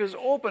life is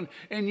open,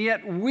 and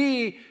yet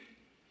we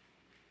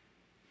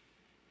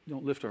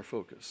don't lift our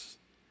focus.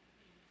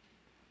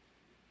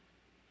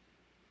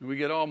 And we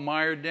get all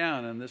mired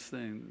down in this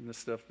thing, this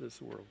stuff,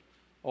 this world,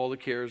 all the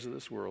cares of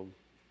this world.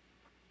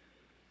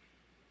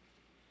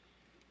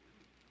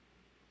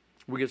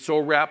 We get so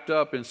wrapped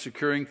up in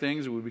securing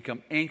things that we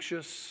become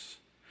anxious,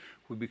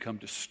 we become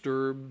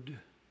disturbed,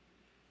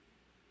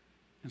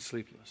 and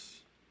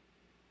sleepless.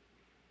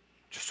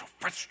 Just so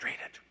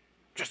frustrated.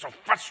 Just so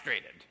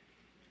frustrated.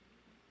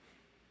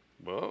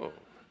 Whoa.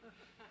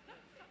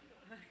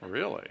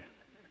 Really?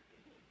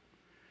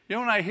 You know,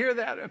 when I hear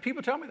that,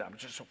 people tell me that, I'm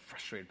just so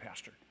frustrated,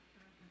 Pastor.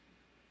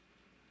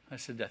 I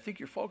said, I think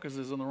your focus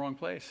is in the wrong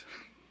place.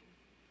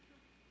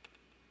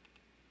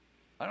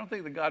 I don't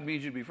think that God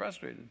means you to be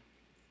frustrated.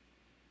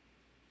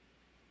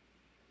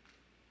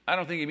 I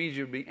don't think He means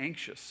you to be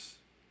anxious.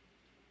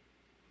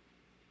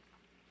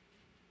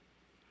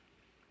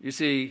 You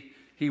see,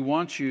 He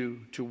wants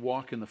you to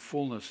walk in the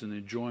fullness and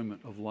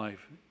enjoyment of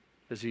life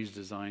as He's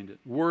designed it.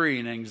 Worry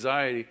and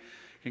anxiety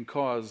can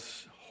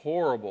cause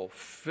horrible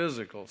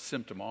physical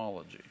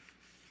symptomology.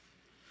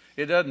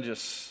 It doesn't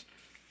just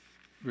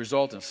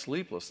result in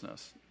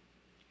sleeplessness.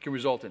 It can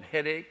result in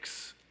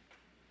headaches.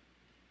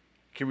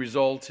 It can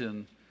result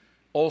in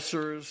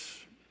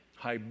ulcers,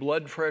 high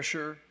blood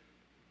pressure,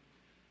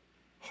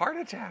 heart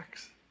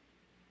attacks.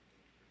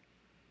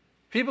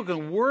 People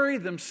can worry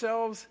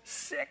themselves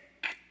sick.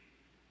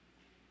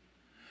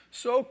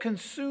 So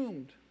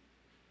consumed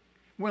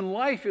when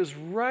life is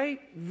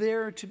right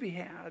there to be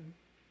had.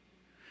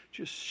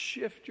 Just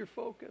shift your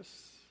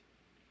focus.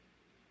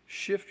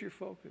 Shift your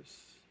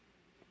focus.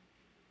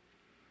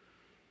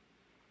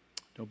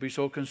 Don't be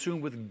so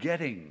consumed with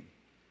getting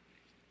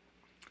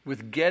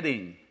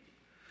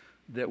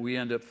that we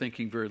end up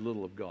thinking very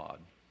little of God.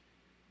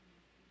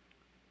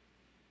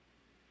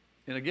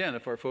 And again,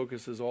 if our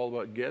focus is all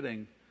about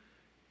getting,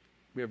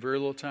 we have very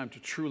little time to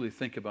truly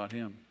think about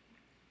Him.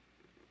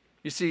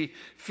 You see,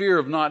 fear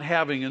of not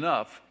having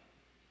enough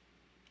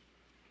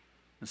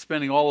and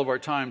spending all of our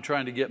time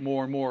trying to get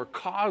more and more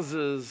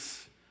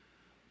causes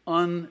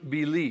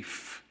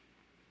unbelief.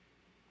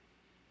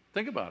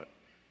 Think about it.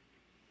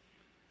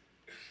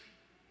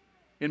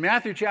 In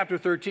Matthew chapter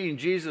 13,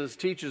 Jesus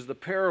teaches the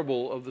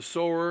parable of the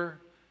sower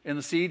and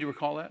the seed. Do you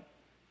recall that?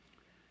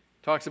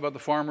 Talks about the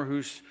farmer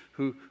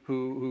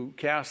who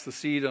cast the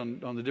seed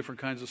on the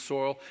different kinds of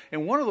soil.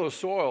 And one of those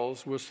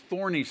soils was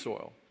thorny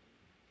soil.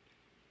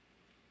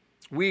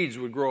 Weeds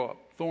would grow up,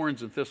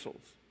 thorns and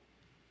thistles.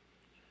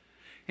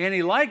 And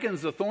he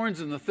likens the thorns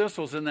and the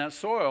thistles in that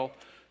soil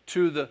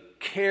to the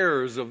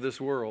cares of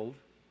this world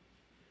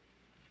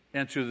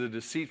and to the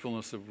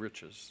deceitfulness of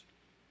riches.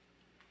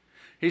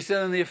 He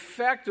said, and the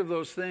effect of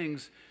those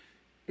things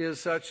is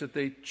such that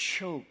they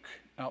choke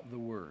out the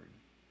word.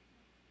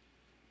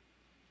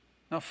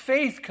 Now,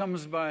 faith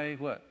comes by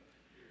what?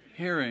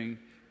 Hearing,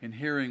 and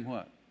hearing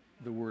what?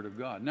 The word of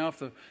God. Now,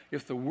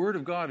 if the word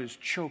of God is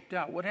choked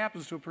out, what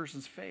happens to a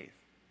person's faith?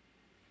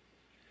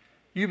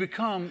 You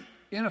become,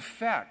 in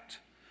effect,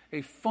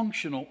 a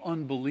functional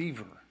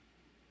unbeliever.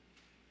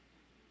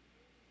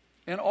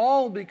 And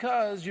all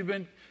because you've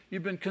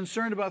been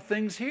concerned about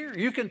things here.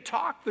 You can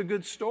talk the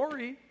good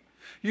story.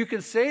 You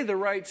can say the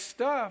right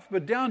stuff,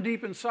 but down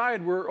deep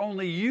inside where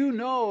only you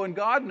know and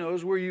God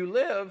knows where you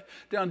live,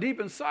 down deep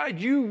inside,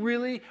 you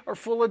really are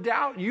full of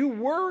doubt. You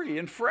worry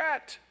and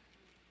fret.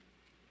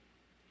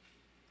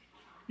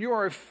 You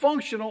are a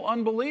functional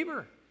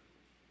unbeliever.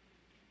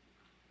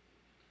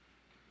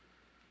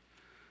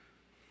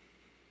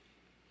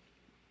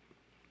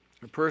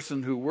 A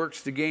person who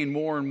works to gain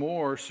more and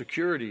more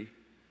security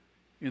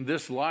in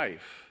this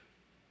life.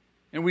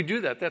 And we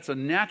do that. That's a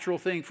natural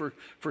thing for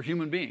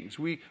human beings.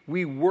 We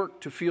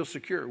work to feel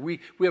secure. We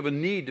have a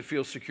need to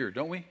feel secure,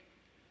 don't we?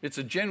 It's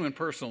a genuine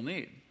personal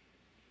need.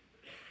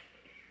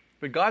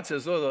 But God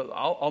says, oh,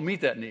 I'll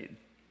meet that need.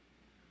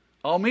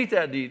 I'll meet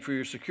that need for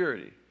your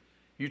security.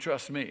 You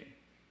trust me.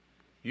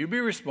 You be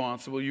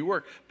responsible, you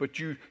work, but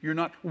you're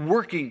not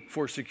working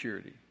for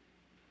security.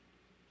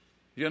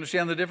 You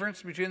understand the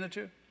difference between the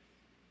two?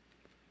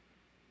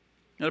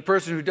 And a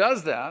person who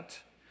does that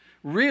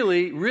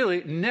really,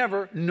 really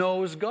never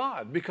knows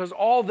God, because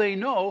all they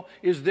know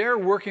is they're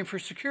working for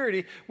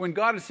security when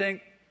God is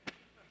saying,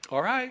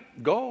 all right,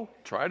 go,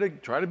 try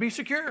to be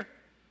secure.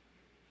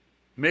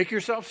 Make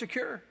yourself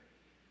secure.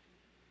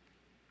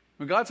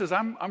 When God says,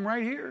 I'm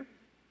right here.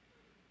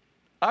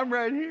 I'm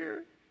right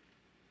here.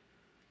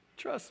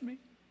 Trust me.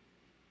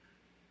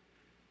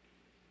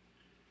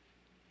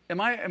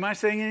 Am I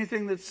saying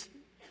anything that's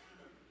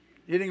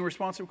hitting a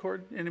responsive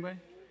chord? Anybody?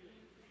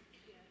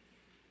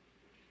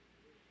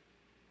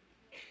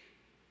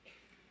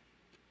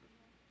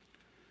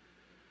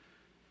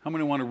 How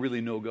many want to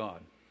really know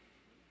God?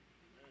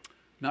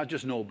 Not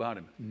just know about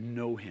Him,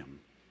 know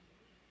Him.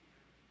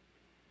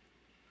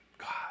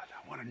 God,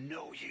 I want want to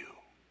know you.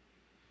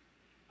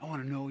 I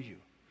want to know you.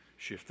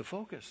 Shift the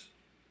focus.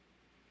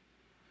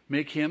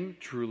 Make him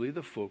truly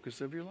the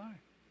focus of your life.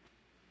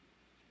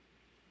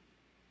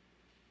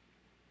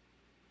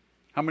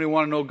 How many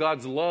want to know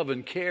God's love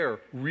and care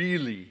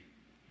really?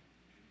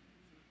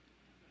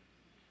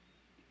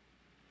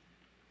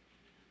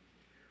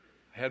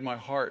 I had my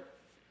heart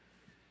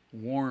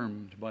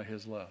warmed by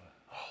his love.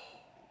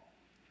 Oh,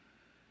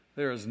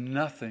 there is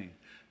nothing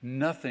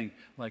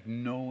like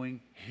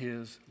knowing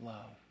his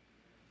love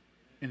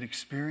and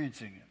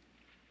experiencing it.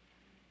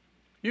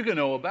 You can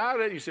know about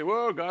it. You say,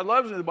 well, God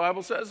loves me. The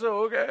Bible says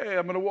so. Okay,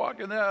 I'm going to walk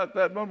in that.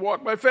 I'm going to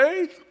walk by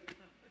faith.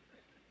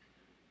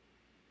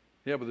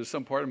 Yeah, but there's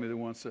some part of me that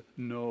wants to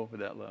know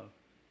that love.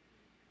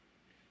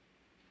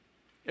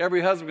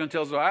 Every husband going to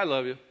tell us, I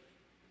love you.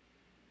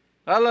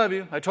 I love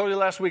you. I told you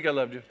last week I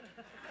loved you.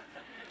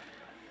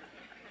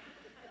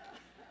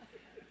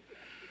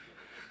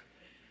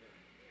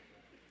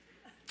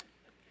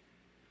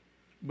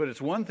 But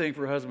it's one thing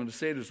for a husband to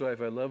say to his wife,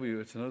 I love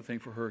you. It's another thing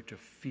for her to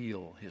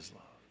feel his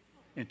love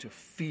and to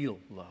feel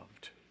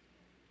loved.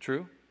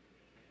 True?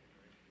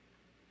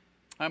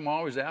 I'm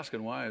always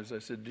asking wives, I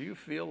said, do you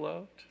feel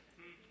loved?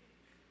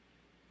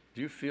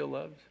 Do you feel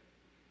loved?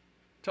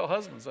 Tell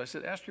husbands, I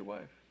said, ask your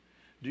wife,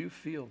 do you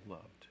feel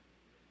loved?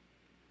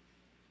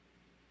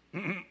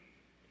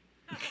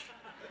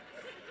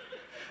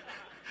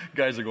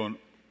 Guys are going,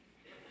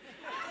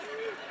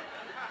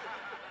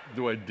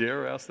 do I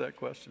dare ask that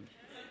question?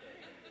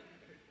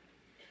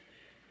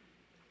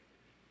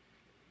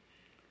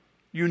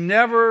 You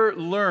never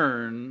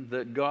learn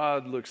that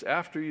God looks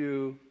after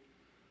you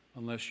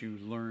unless you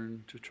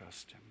learn to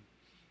trust him.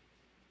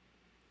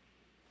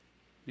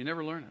 You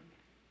never learn it.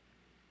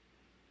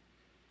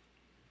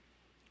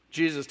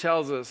 Jesus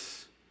tells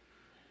us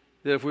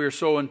that if we are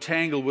so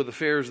entangled with the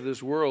affairs of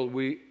this world,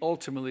 we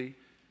ultimately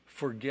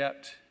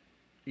forget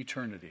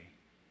eternity.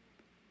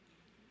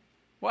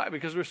 Why?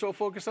 Because we're so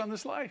focused on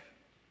this life.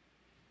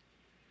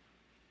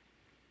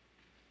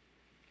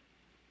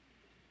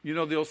 You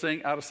know the old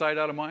saying, out of sight,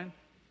 out of mind?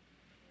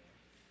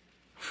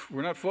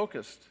 We're not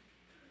focused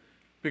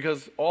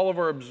because all of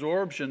our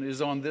absorption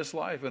is on this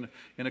life and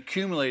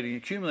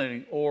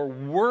accumulating, or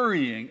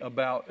worrying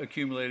about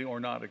accumulating or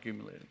not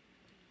accumulating.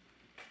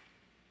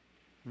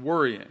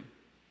 Worrying.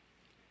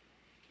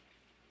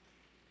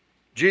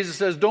 Jesus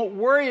says, don't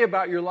worry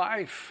about your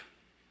life.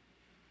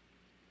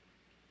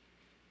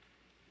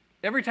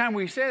 Every time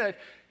we say that,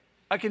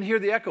 I can hear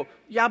the echo.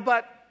 Yeah,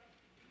 but,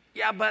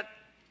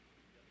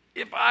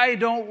 if I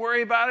don't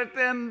worry about it,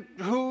 then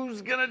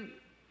who's going to...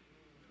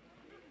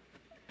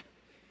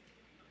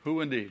 Who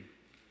indeed?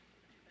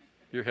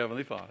 Your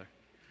Heavenly Father.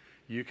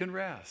 You can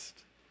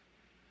rest.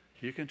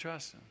 You can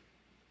trust him.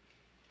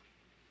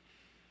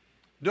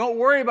 Don't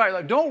worry about your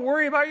life. Don't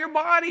worry about your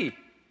body.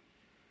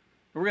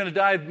 We're going to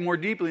dive more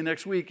deeply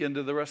next week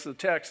into the rest of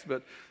the text,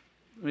 but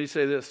let me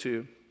say this to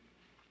you.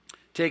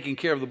 Taking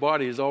care of the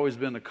body has always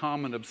been a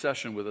common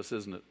obsession with us,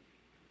 isn't it?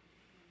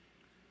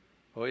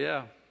 Oh,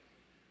 yeah.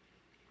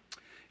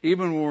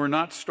 Even when we're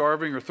not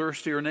starving or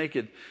thirsty or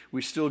naked,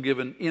 we still give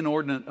an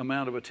inordinate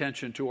amount of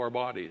attention to our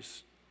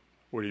bodies.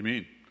 What do you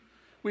mean?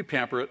 We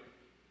pamper it.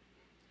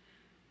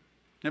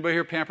 Anybody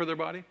here pamper their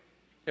body?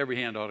 Every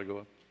hand ought to go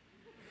up.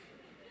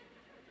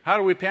 How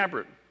do we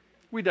pamper it?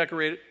 We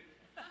decorate it.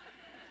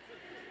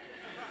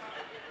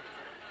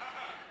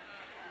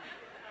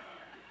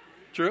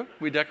 True?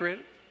 We decorate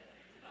it.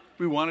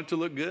 We want it to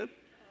look good.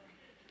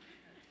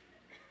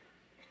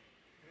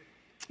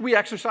 We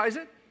exercise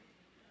it.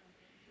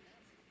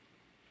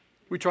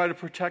 We try to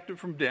protect it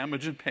from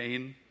damage and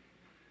pain.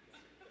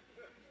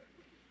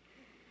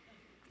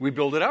 We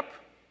build it up.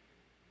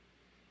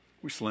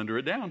 We slender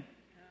it down.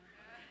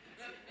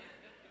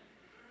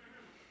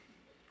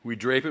 We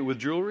drape it with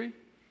jewelry.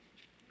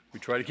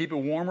 We try to keep it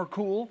warm or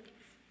cool.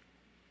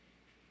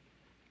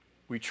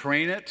 We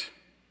train it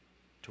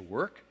to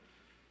work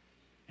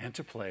and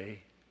to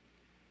play.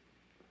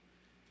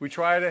 We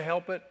try to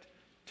help it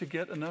to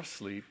get enough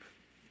sleep.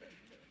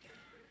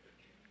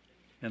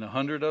 And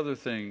 100 other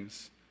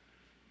things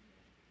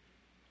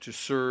to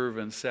serve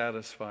and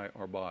satisfy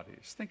our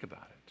bodies. Think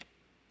about it.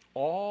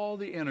 All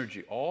the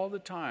energy, all the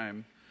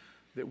time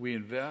that we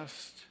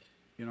invest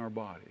in our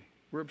body.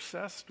 We're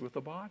obsessed with the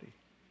body.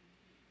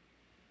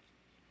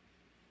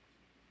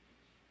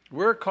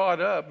 We're caught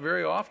up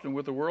very often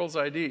with the world's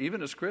idea,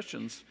 even as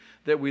Christians,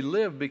 that we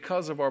live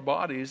because of our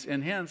bodies,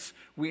 and hence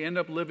we end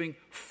up living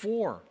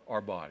for our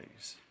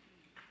bodies.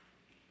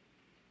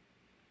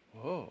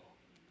 Whoa.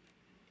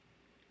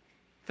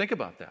 Think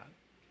about that.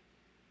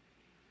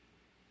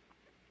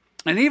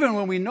 And even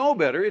when we know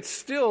better, it's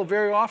still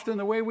very often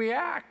the way we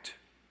act.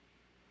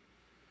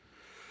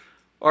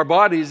 Our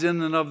bodies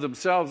in and of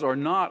themselves are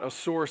not a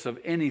source of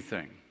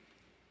anything.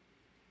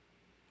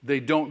 They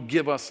don't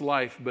give us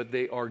life, but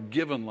they are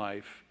given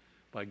life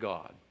by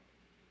God.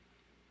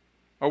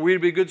 Are we to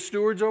be good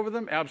stewards over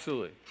them?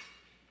 Absolutely.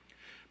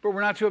 But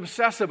we're not to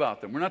obsess about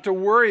them. We're not to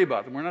worry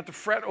about them. We're not to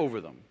fret over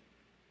them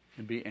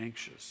and be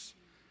anxious.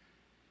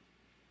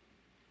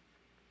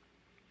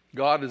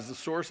 God is the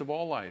source of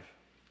all life,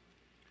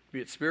 be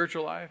it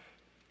spiritual life,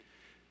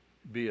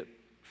 be it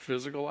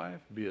physical life,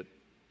 be it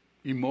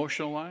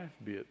emotional life,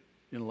 be it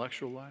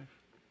intellectual life.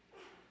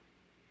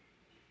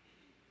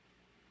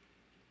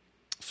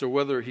 So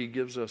whether he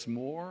gives us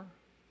more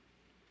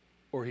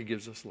or he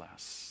gives us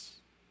less,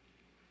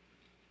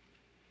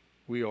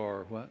 we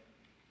are what?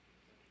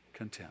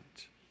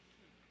 Content.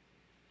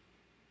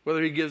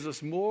 Whether he gives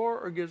us more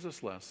or gives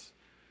us less,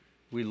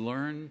 we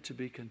learn to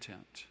be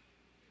content.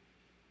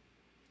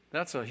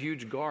 That's a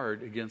huge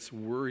guard against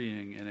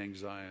worrying and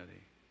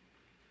anxiety.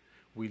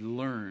 We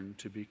learn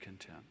to be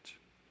content.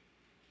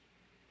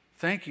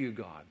 Thank you,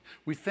 God.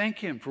 We thank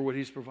him for what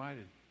he's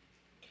provided.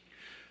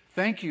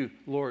 Thank you,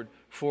 Lord,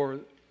 for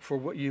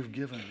what you've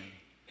given me.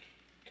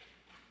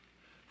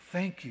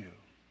 Thank you.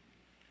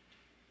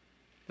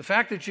 The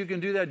fact that you can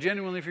do that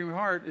genuinely from your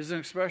heart is an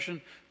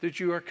expression that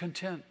you are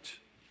content.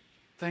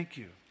 Thank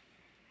you.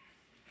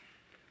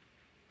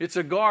 It's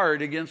a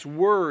guard against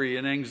worry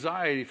and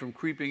anxiety from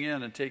creeping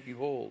in and taking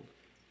hold.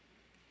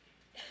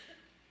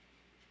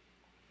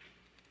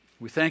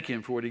 We thank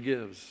him for what he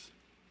gives.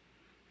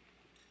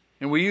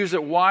 And we use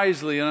it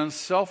wisely and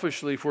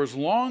unselfishly for as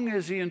long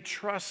as he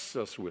entrusts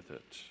us with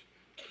it.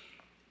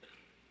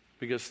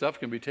 Because stuff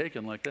can be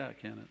taken like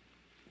that, can't it?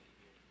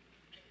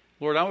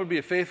 Lord, I'm going to be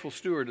a faithful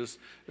steward. As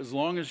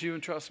long as you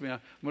entrust me, I'm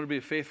going to be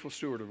a faithful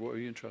steward of what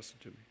you entrusted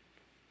to me.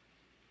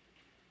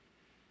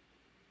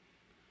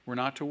 We're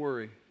not to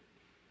worry.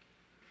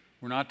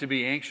 We're not to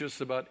be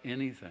anxious about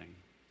anything.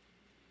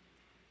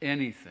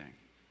 Anything.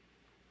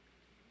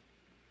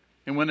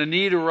 And when a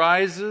need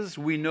arises,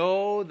 we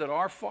know that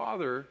our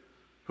Father,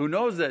 who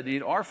knows that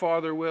need, our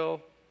Father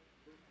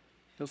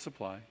he'll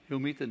supply. He'll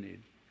meet the need.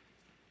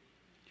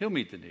 He'll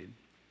meet the need.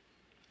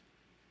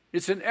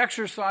 It's an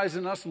exercise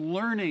in us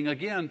learning,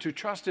 again, to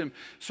trust him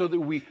so that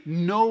we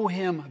know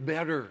him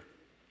better.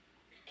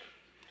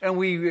 And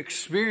we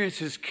experience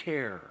his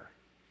care.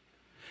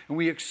 And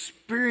we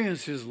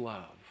experience his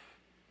love.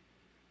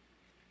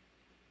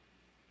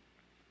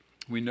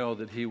 We know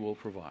that he will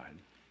provide.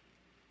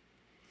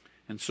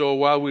 And so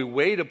while we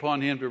wait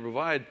upon him to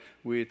provide,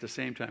 we at the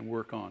same time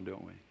work on,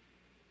 don't we?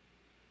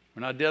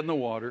 We're not dead in the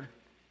water.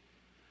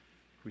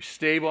 We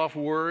stave off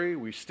worry.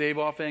 We stave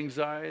off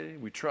anxiety.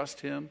 We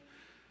trust him.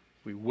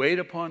 We wait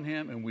upon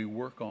him and we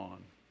work on.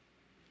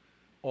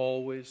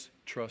 Always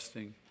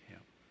trusting him.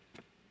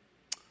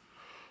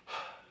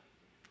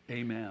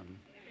 Amen.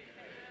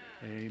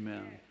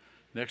 Amen.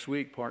 Next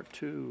week, part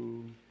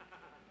 2.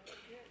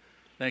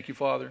 Thank you,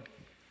 Father.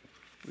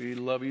 We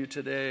love you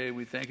today.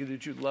 We thank you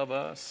that you love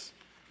us.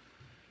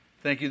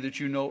 Thank you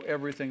that you know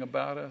everything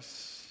about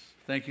us.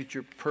 Thank you that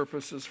your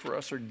purposes for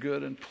us are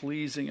good and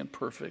pleasing and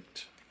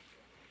perfect.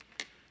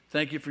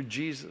 Thank you for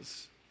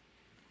Jesus,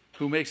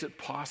 who makes it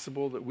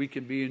possible that we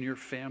can be in your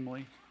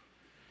family,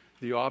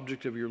 the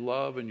object of your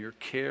love and your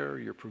care,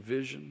 your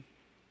provision.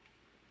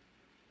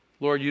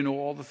 Lord, you know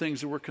all the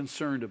things that we're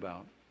concerned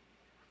about.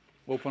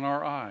 Open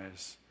our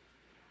eyes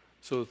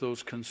so that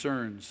those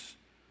concerns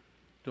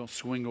don't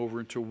swing over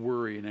into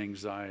worry and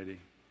anxiety,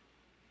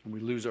 and we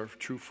lose our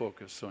true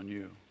focus on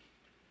you.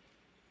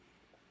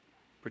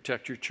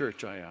 Protect your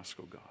church, I ask,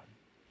 oh God.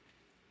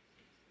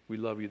 We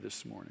love you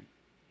this morning.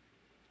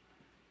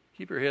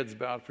 Keep your heads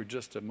bowed for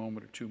just a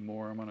moment or two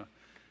more. I want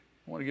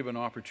to give an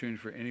opportunity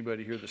for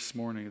anybody here this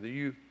morning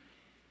that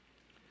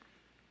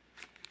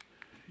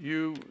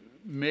you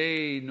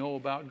may know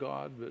about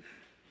God, but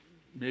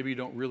maybe you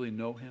don't really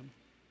know him.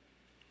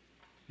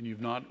 And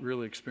you've not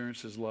really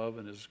experienced his love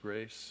and his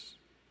grace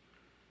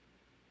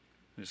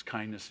and his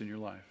kindness in your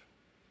life.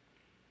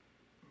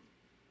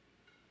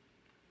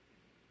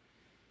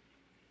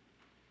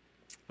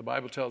 The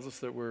Bible tells us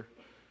that we're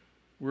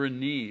in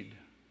need,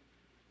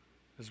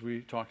 as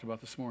we talked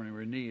about this morning,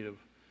 we're in need of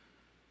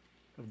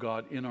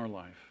God in our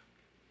life.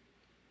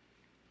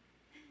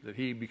 That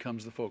he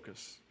becomes the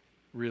focus,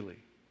 really.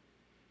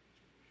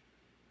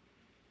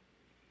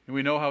 And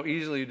we know how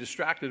easily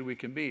distracted we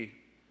can be.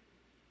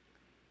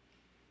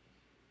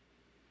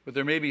 But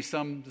there may be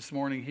some this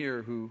morning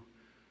here who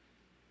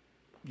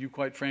you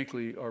quite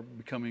frankly are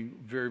becoming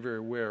very, very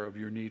aware of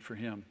your need for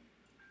him.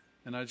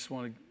 And I just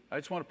want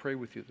to pray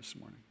with you this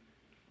morning.